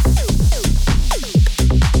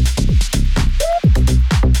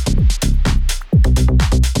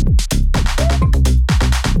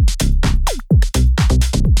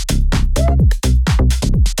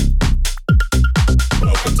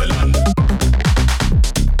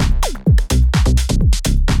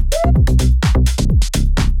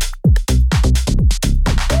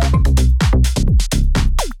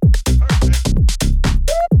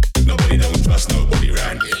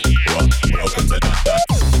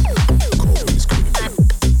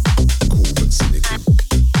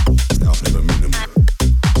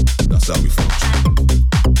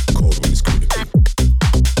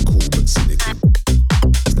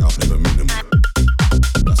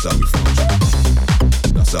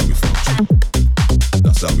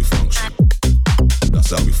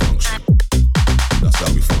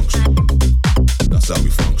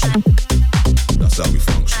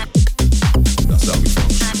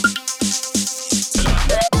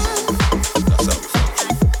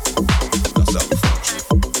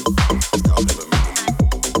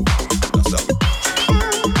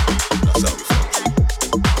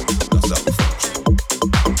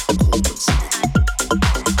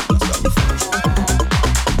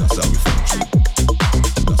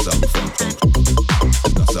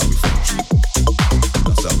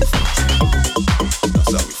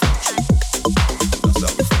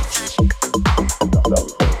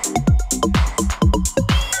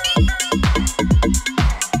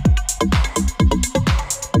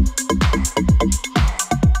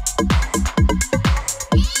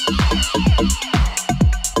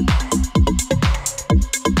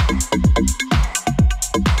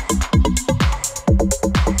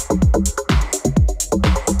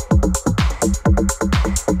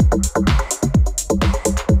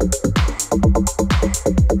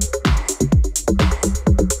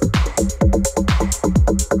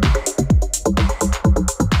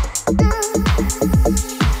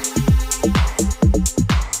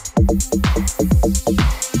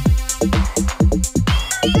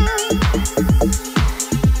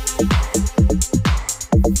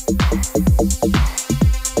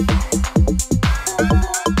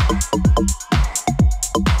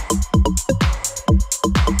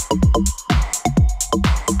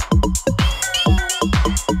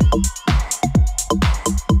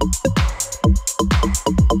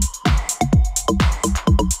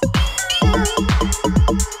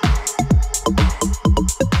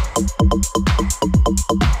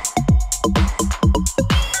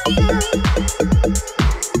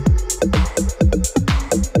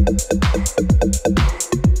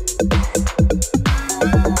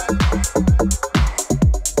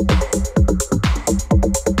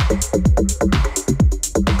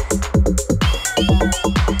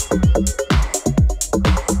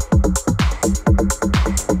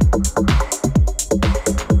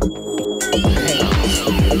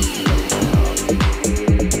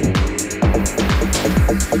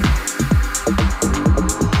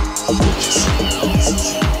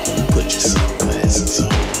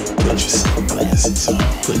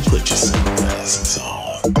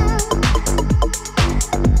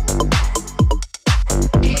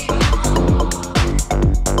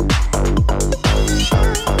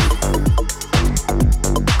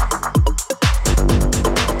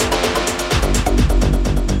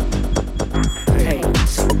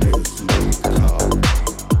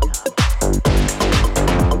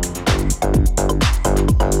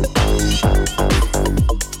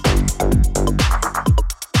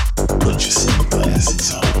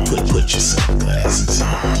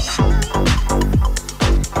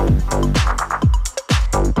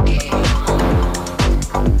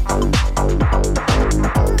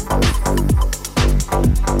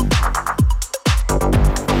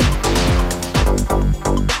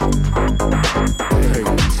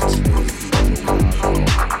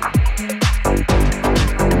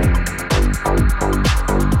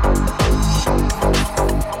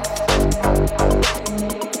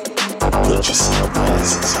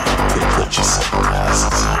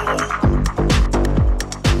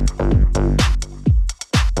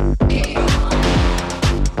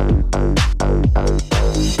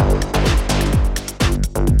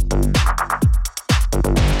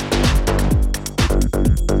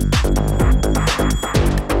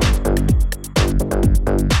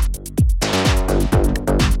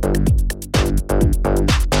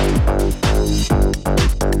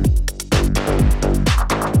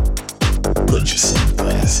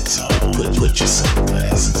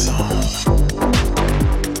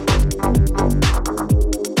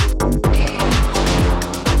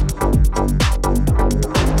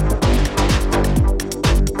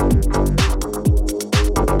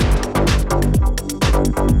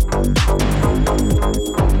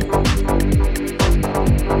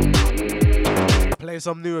 play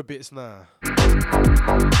some newer bits now.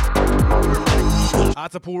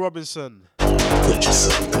 Out to Paul Robinson. Put your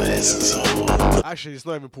sunglasses on. Actually, it's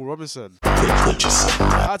not even Paul Robinson. Put your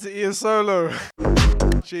sunglasses. Out to Ian Solo.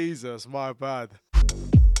 Jesus, my bad.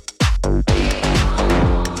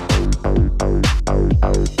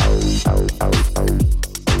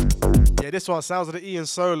 Yeah, this one sounds like the Ian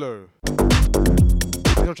Solo.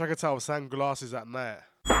 You don't track it out with sunglasses at night.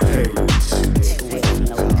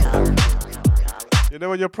 You know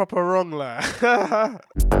when you're proper wrong, like. Put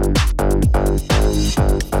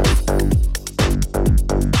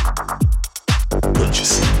your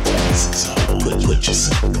sunglasses on. Put your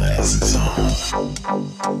sunglasses on.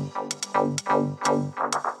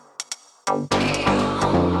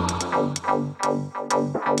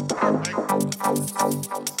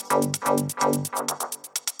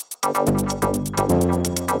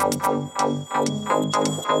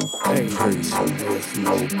 Hey, with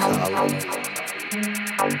no collar.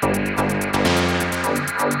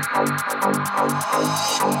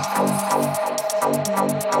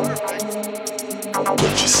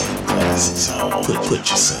 Put your sunglasses on. Put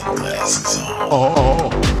your sunglasses on. Oh.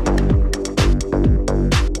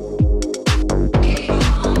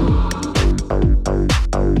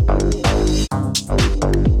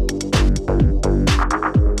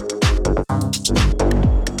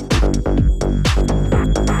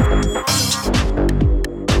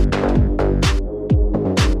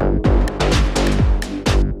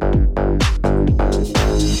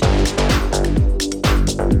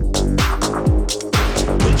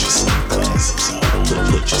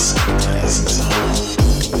 Put your sunglasses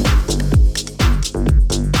on.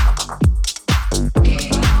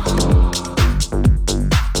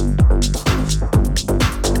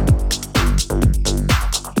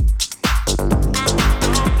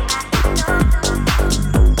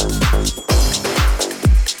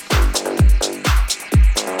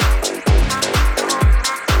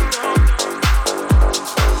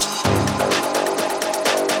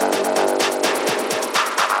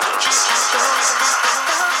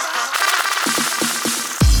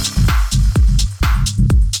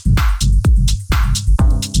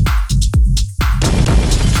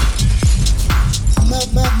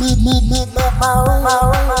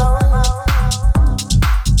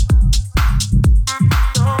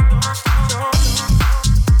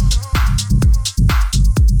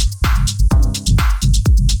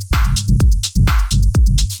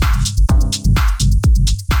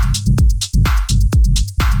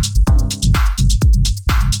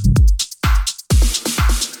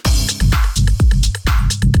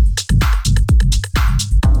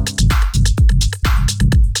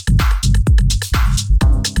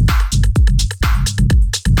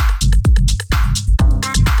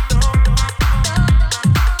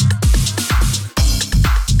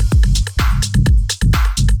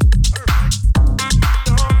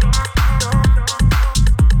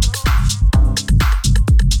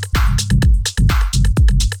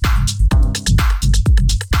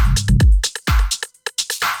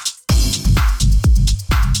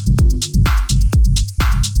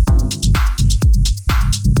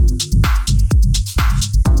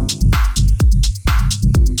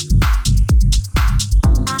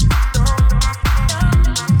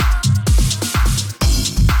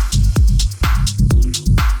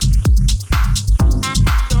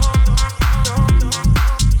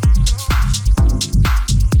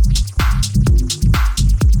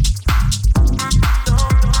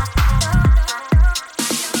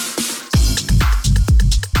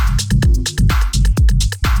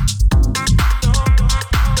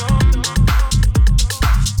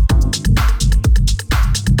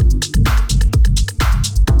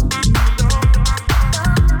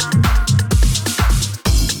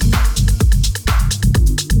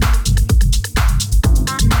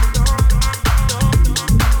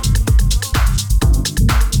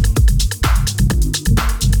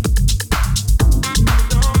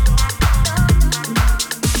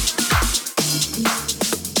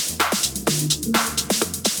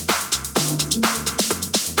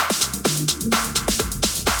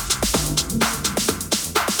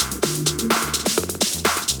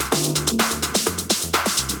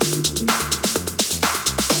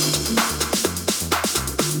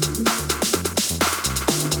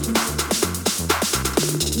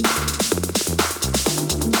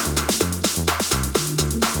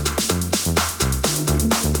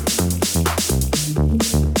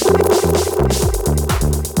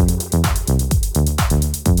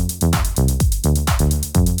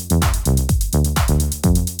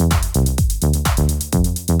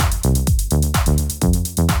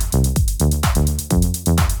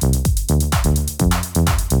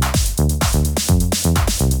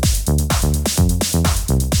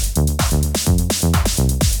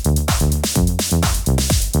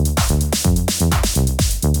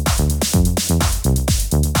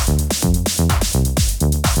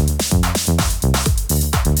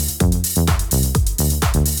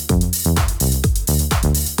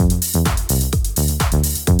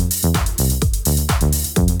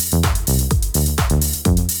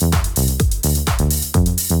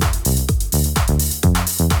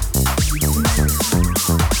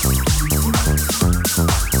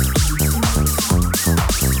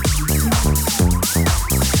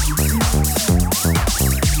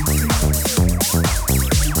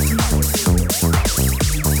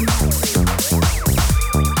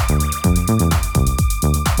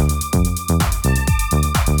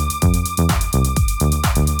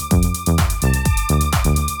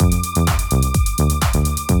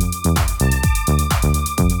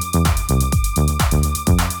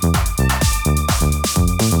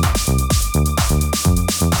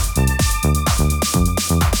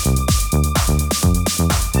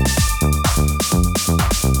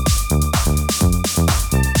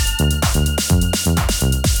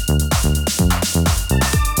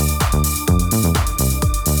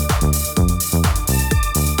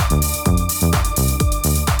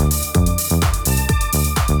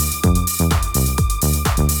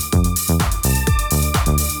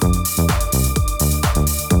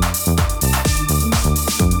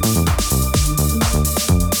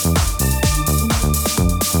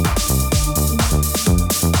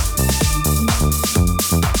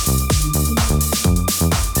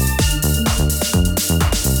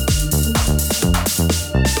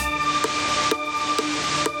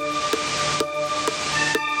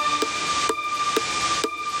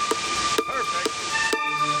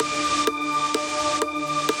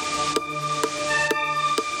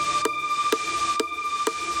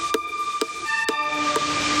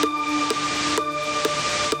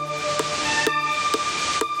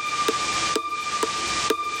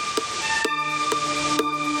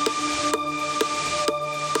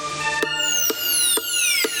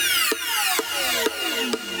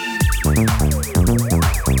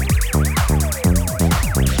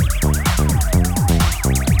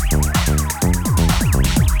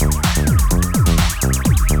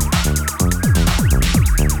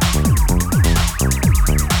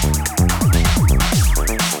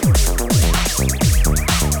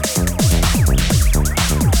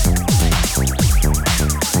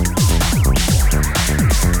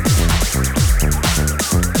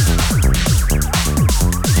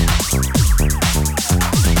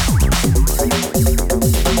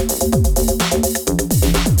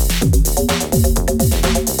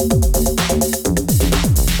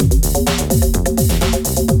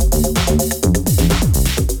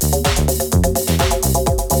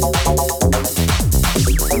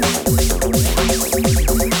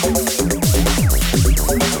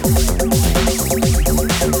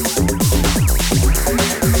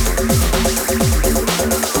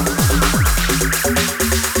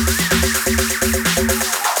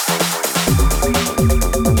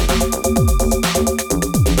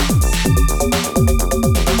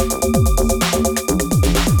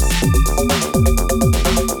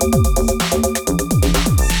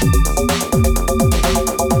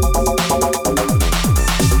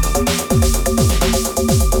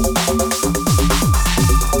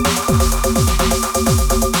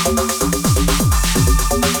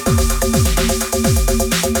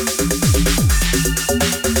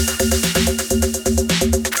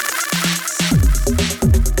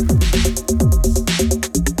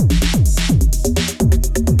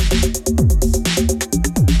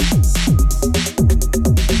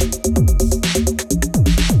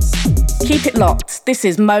 This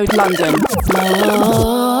is Mode London.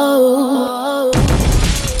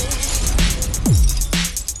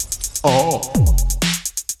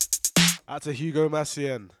 Out to Hugo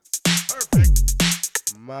Massien. Perfect.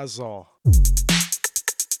 Mazza.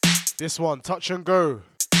 This one, Touch and Go.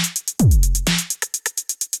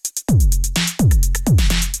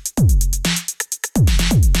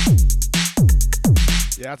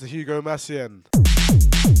 Yeah, out to Hugo Massien.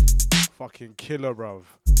 Fucking killer, bruv.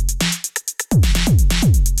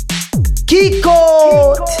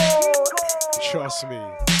 Kiko! Trust me.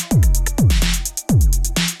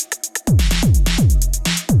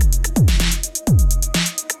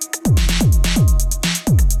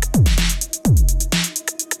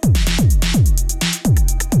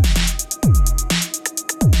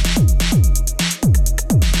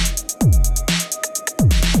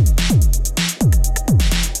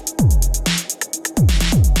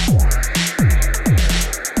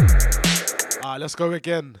 Let's go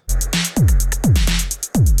again.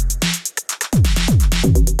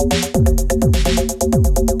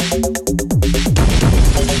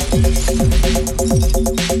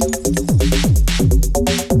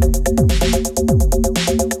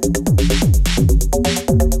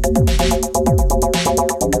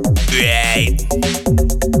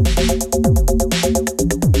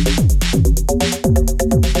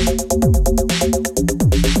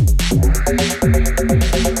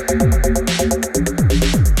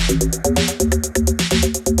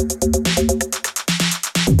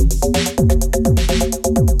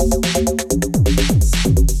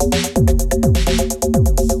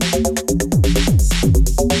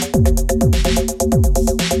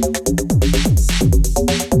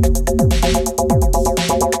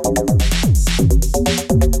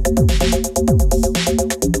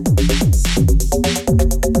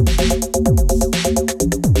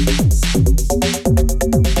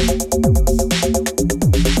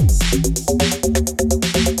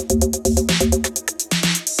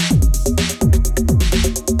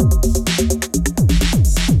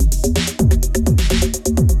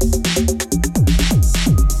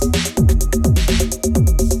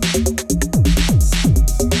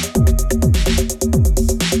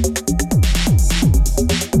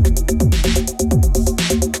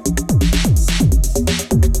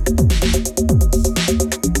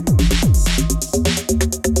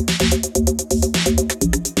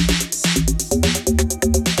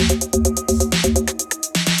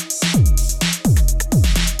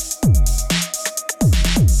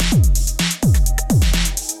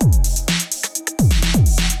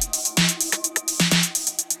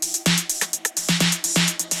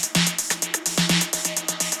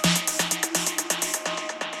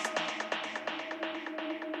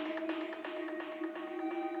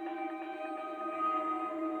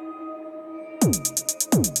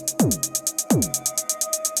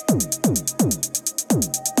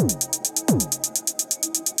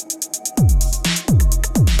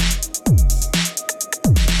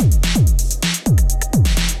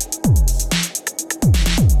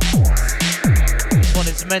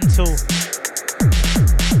 Mental.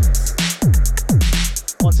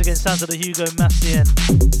 Once again, sounds of the Hugo Massien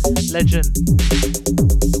legend.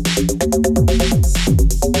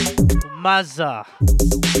 Mazza.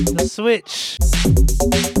 The switch.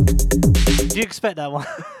 Do you expect that one?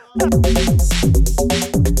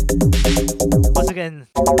 Once again,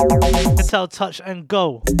 guitar touch and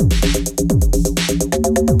go.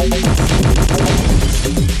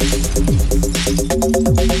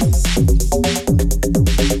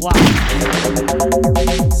 Wow.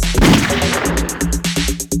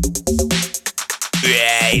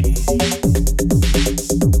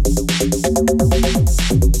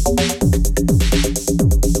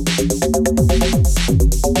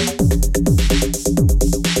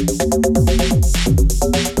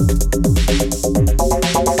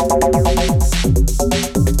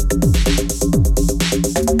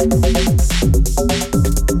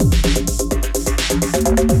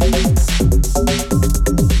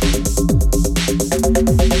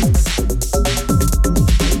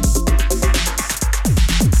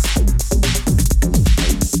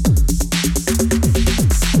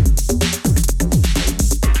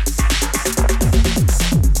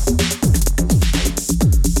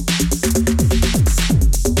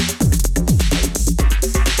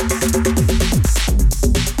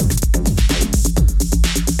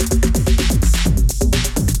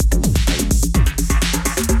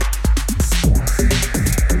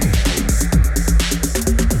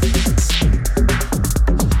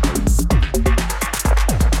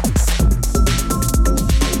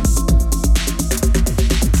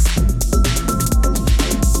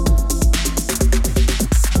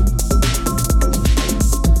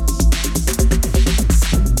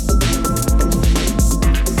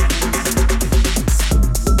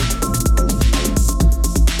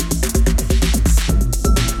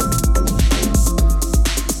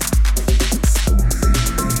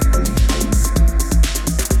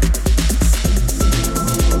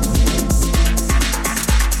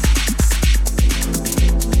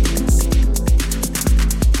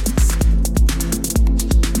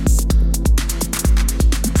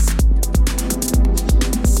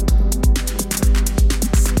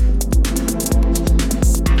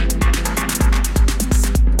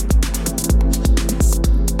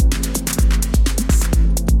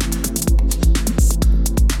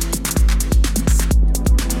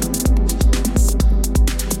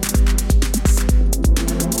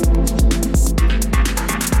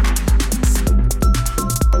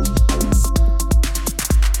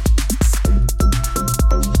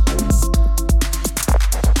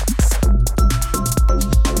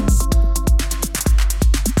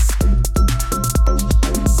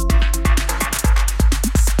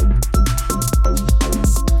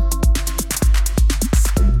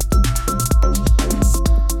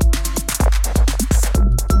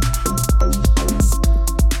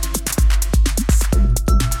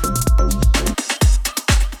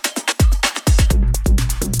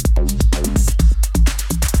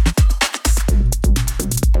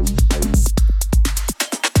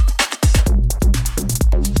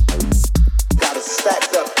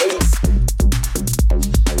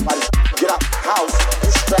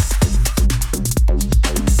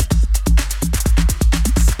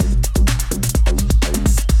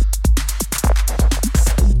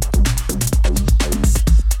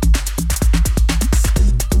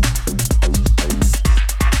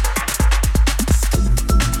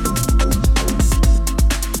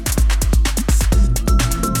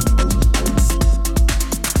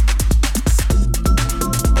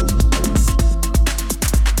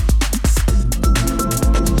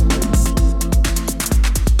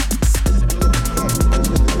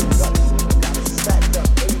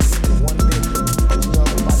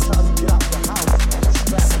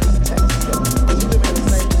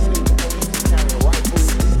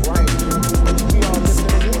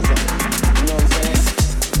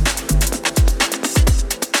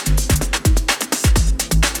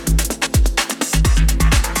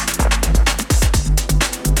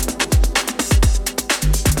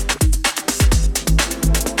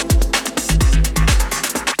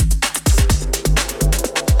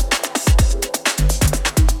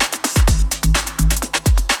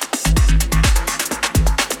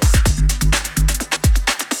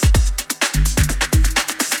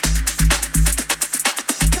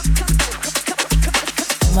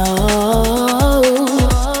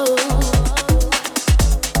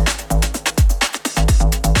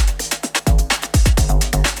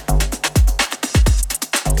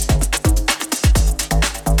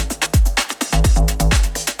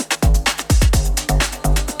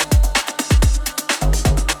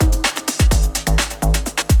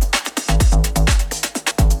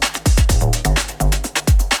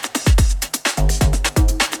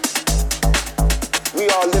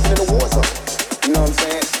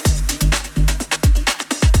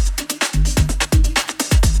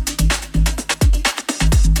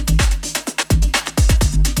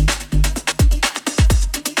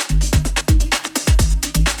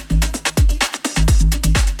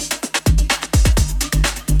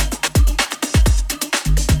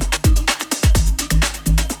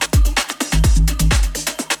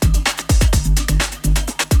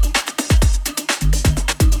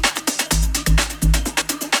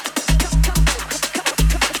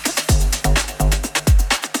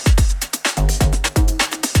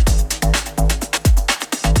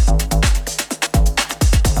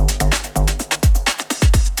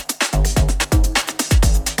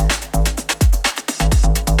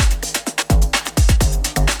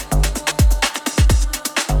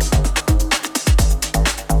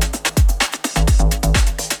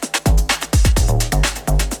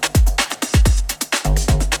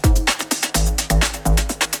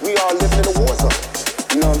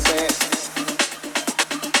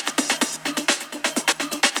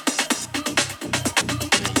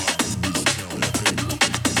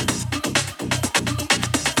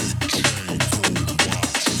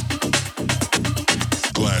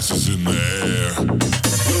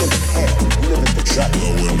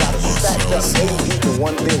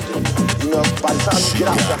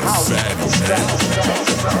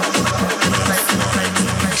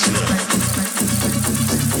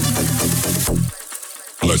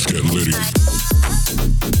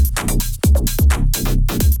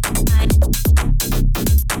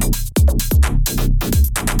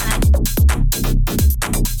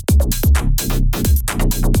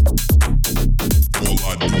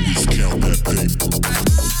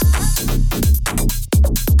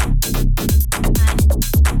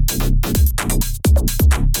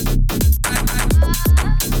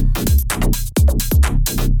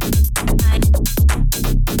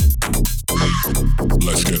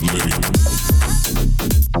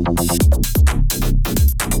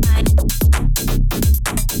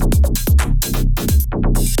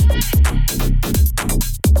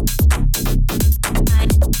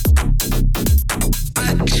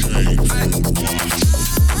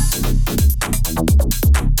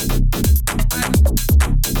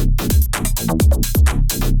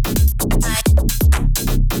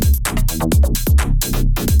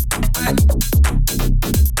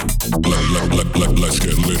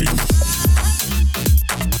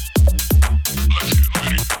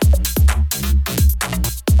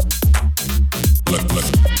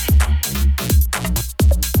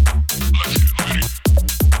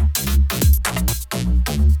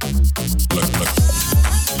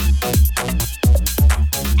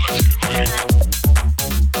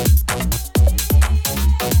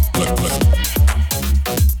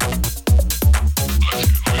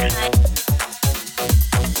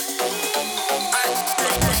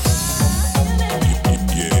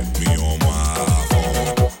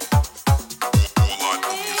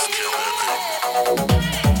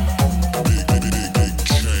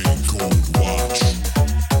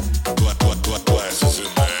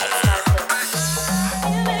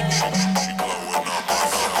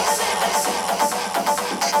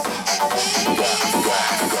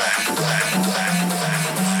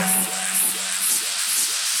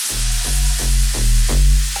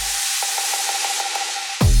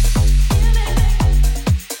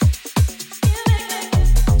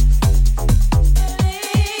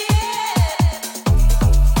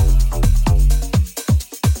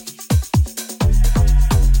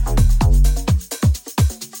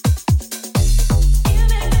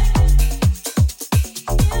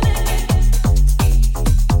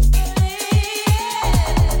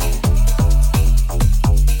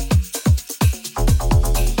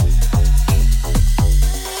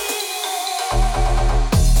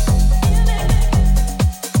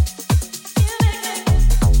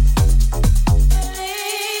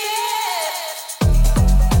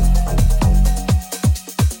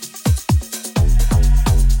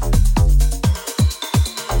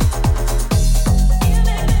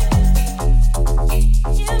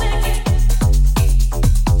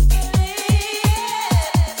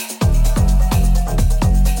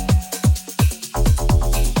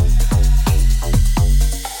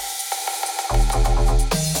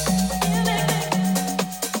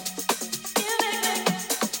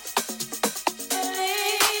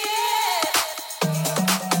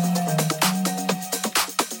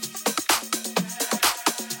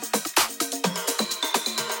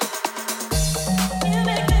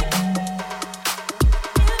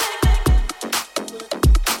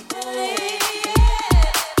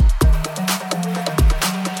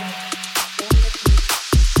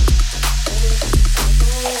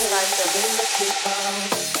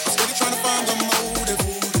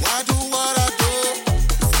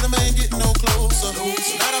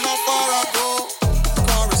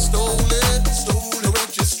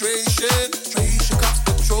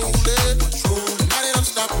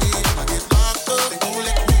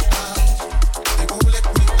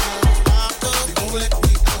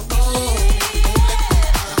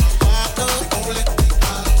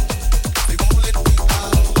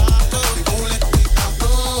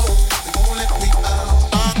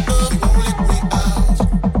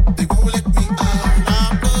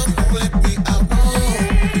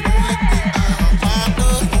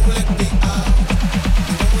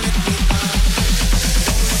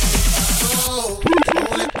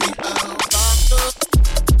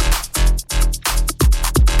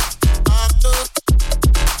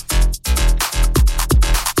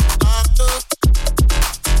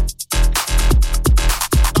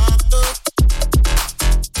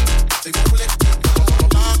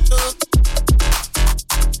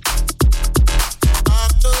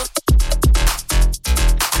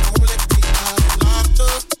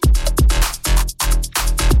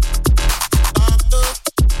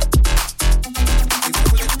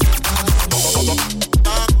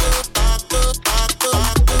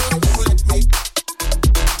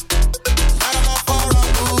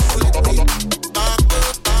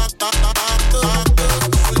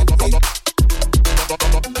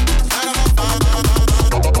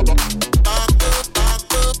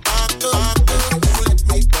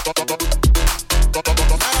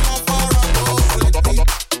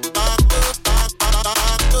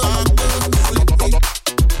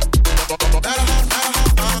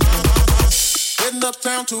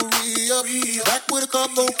 uptown to re-up. Back with a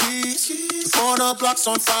couple keys. The corner blocks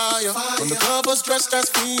on fire. When the clubbers dressed as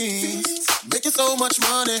fiends. Making so much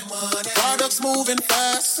money. The products moving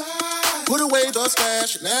fast. Put away the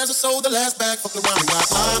stash. And as I sold the last bag, fuck around and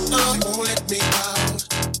got locked up. They won't let me out.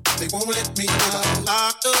 They won't let me out.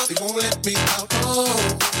 Locked up. They won't let me out. Oh,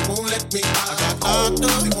 they won't let me out. I got locked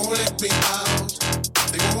up. They won't let me out.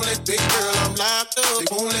 They won't let big girl, I'm locked up. They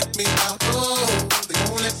won't let me out. Oh, they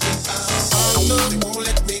won't let me out. Locked up. They won't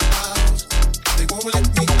let me out. They won't let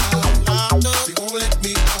me out. Locked up. They won't let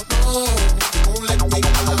me out. Oh, they won't let me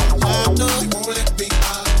out. Locked up. They won't let me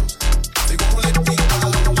out. They won't let me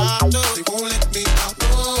out. Locked up. They won't let me out.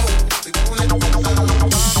 Oh, they won't let me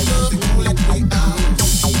out. Locked up. They won't let me out.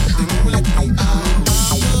 They won't let me out.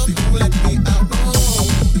 Locked up. They won't let me out. Oh, they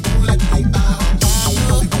won't let me out. Locked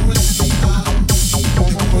up. They won't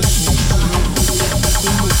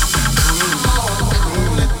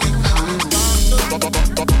let me out.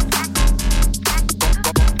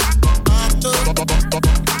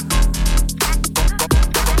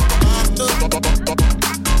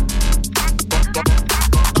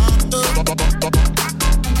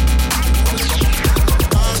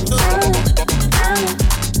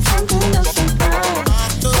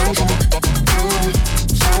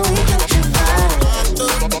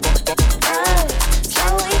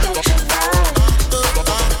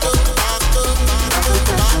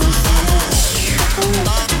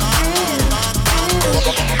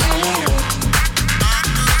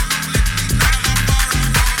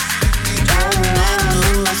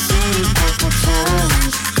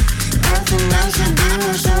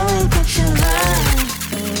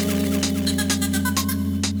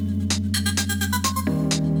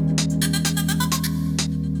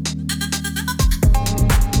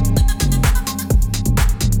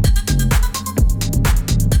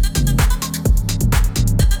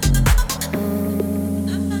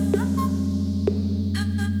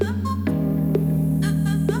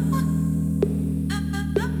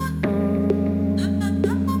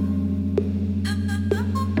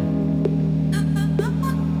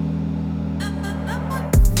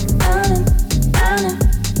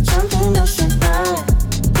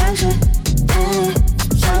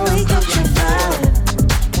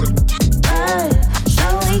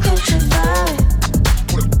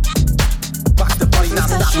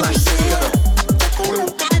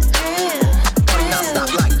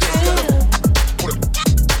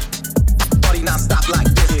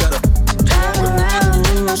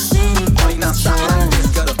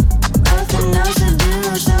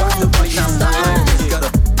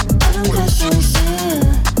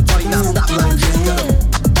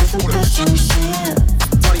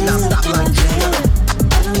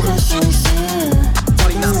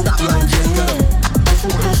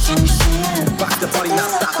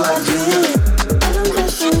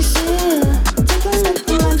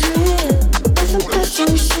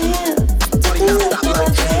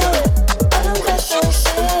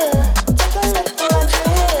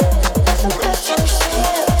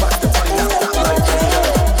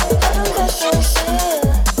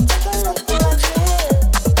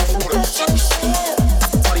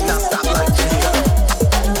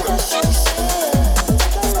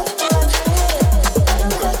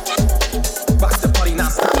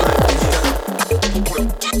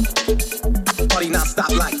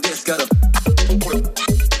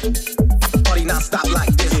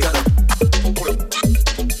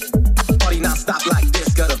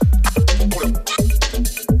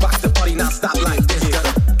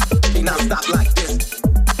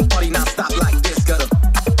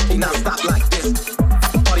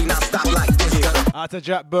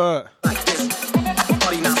 Jack Burt. Like this.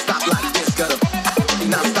 Party now stop like this. Gotta party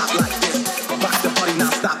now stop like this. Rock the party now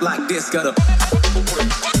stop like this. Gotta.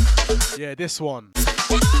 Yeah, this one.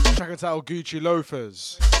 Track entitled Gucci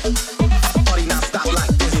Loafers. Party now stop like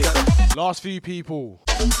this. Gotta. Last few people.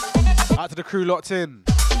 Out to the crew locked in.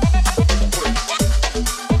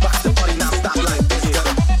 Rock the party now stop like this.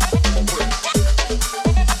 Gotta.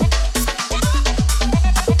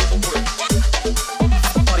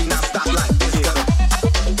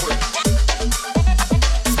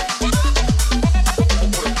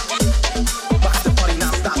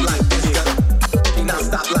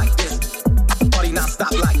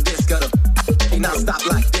 Stop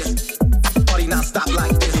like this. Party now stop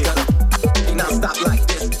like this. Gotta. Party now stop like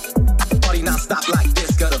this. Party now stop like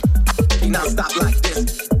this. Gotta. Party now stop like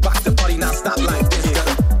this. Rock the party now stop like this.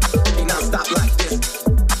 Gotta.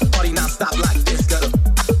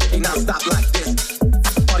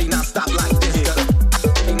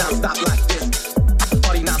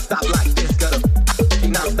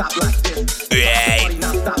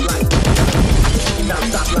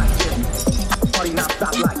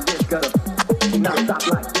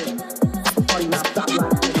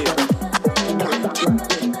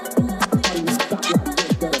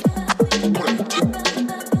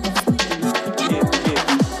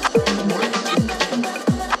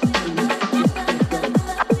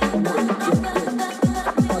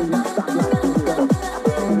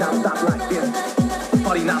 stop like this.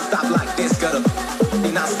 Party not stop like this. Gotta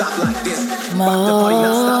party not stop like this. Rock the party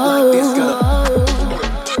not stop like this.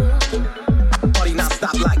 Gotta party not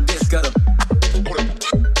stop like this. Gotta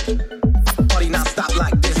party not stop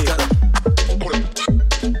like this. Gotta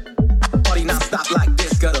party not stop like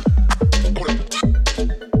this. Gotta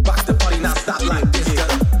rock the party not stop like this.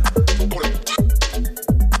 Gotta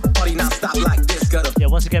party not stop like this. Gotta yeah,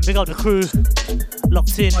 once again, big up the crew.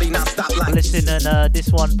 Locked in, listening and this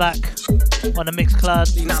one back on the Mixcloud.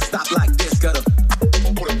 Not stop like this, gotta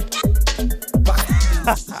party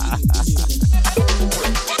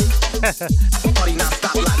not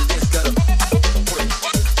stop like this, gotta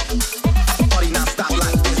party not stop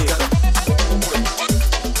like this, gotta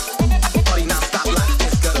party not stop like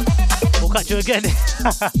this, gotta we'll catch you again.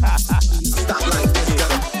 stop like this,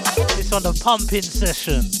 gotta this one the pumping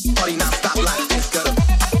session. party not stop like this, gotta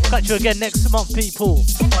Catch you again next month, people.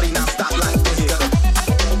 party not stop like this, gotta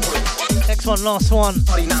Next one, last one.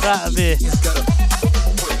 We're out of here.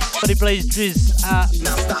 Donny Blaze Drizz out.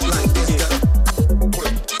 not stop like this, gotta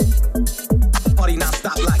party not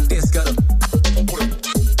stop like this, gotta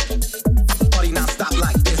party not stop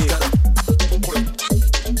like this, gotta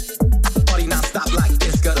party not stop like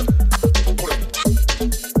this, gotta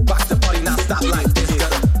rock the party not stop like this,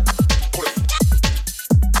 gotta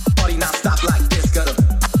party not stop like this, gotta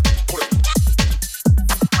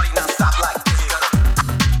party not stop like this, gotta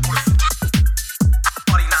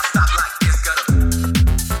party not stop like this, gotta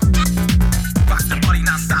rock the party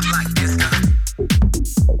not stop like this, gotta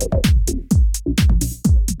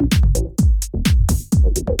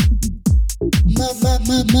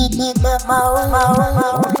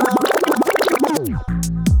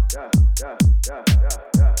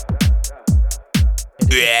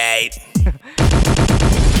Right.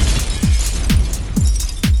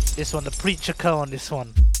 This one, the preacher co on this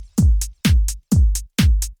one.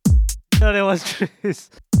 No, there was Drizz.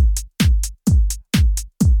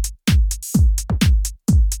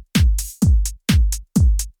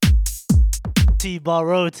 T-bar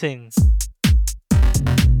roting.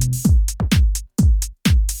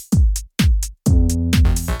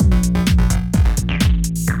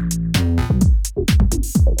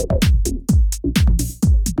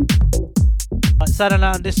 Saturday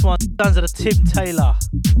night on this one, sounds of the Tim Taylor.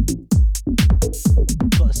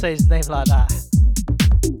 Gotta say his name like that.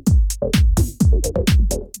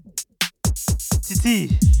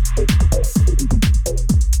 TT.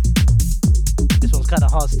 This one's kinda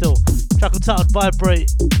hard still. Track titled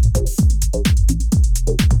Vibrate.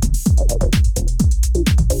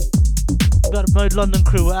 Got the Mode London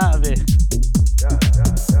crew, we're out of here.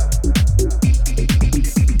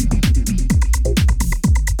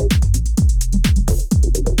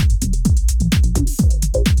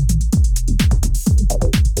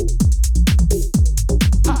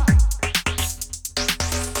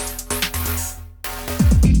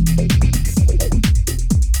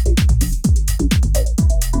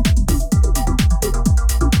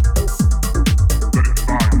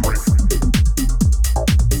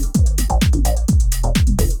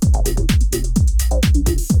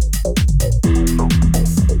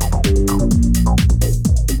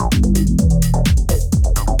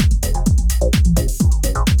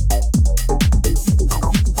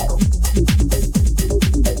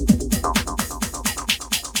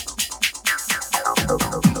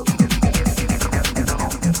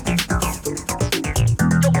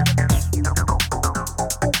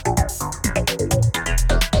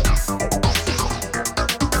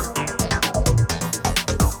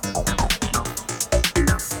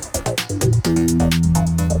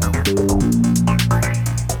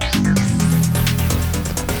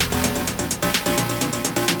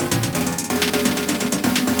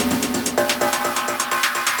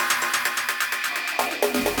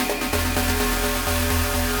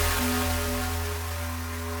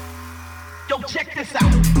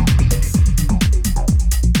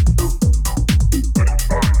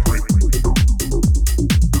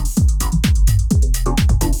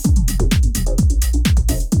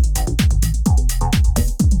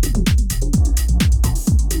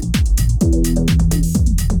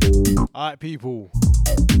 People,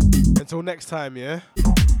 until next time, yeah?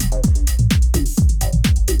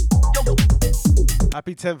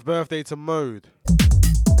 Happy 10th birthday to Mode.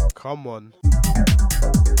 Come on.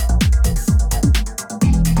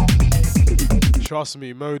 Trust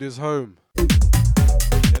me, Mode is home. You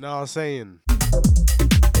know what I'm saying?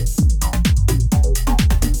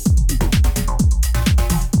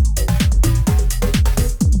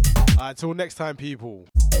 Alright, till next time, people.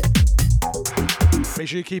 Make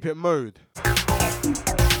sure you keep it Mode.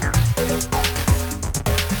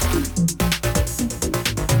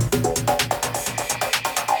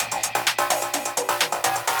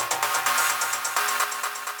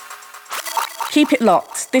 Keep it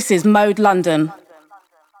locked. This is Mode London.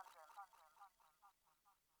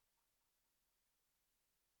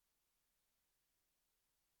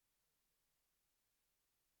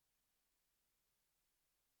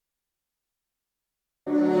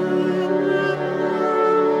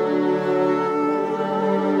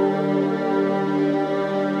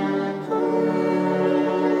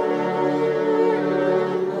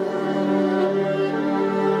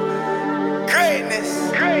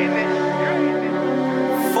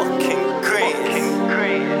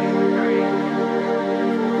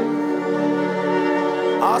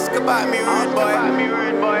 Ask about me, rude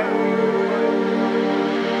boy.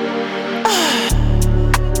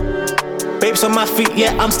 Babes on my feet,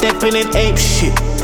 yeah, I'm stepping in ape shit.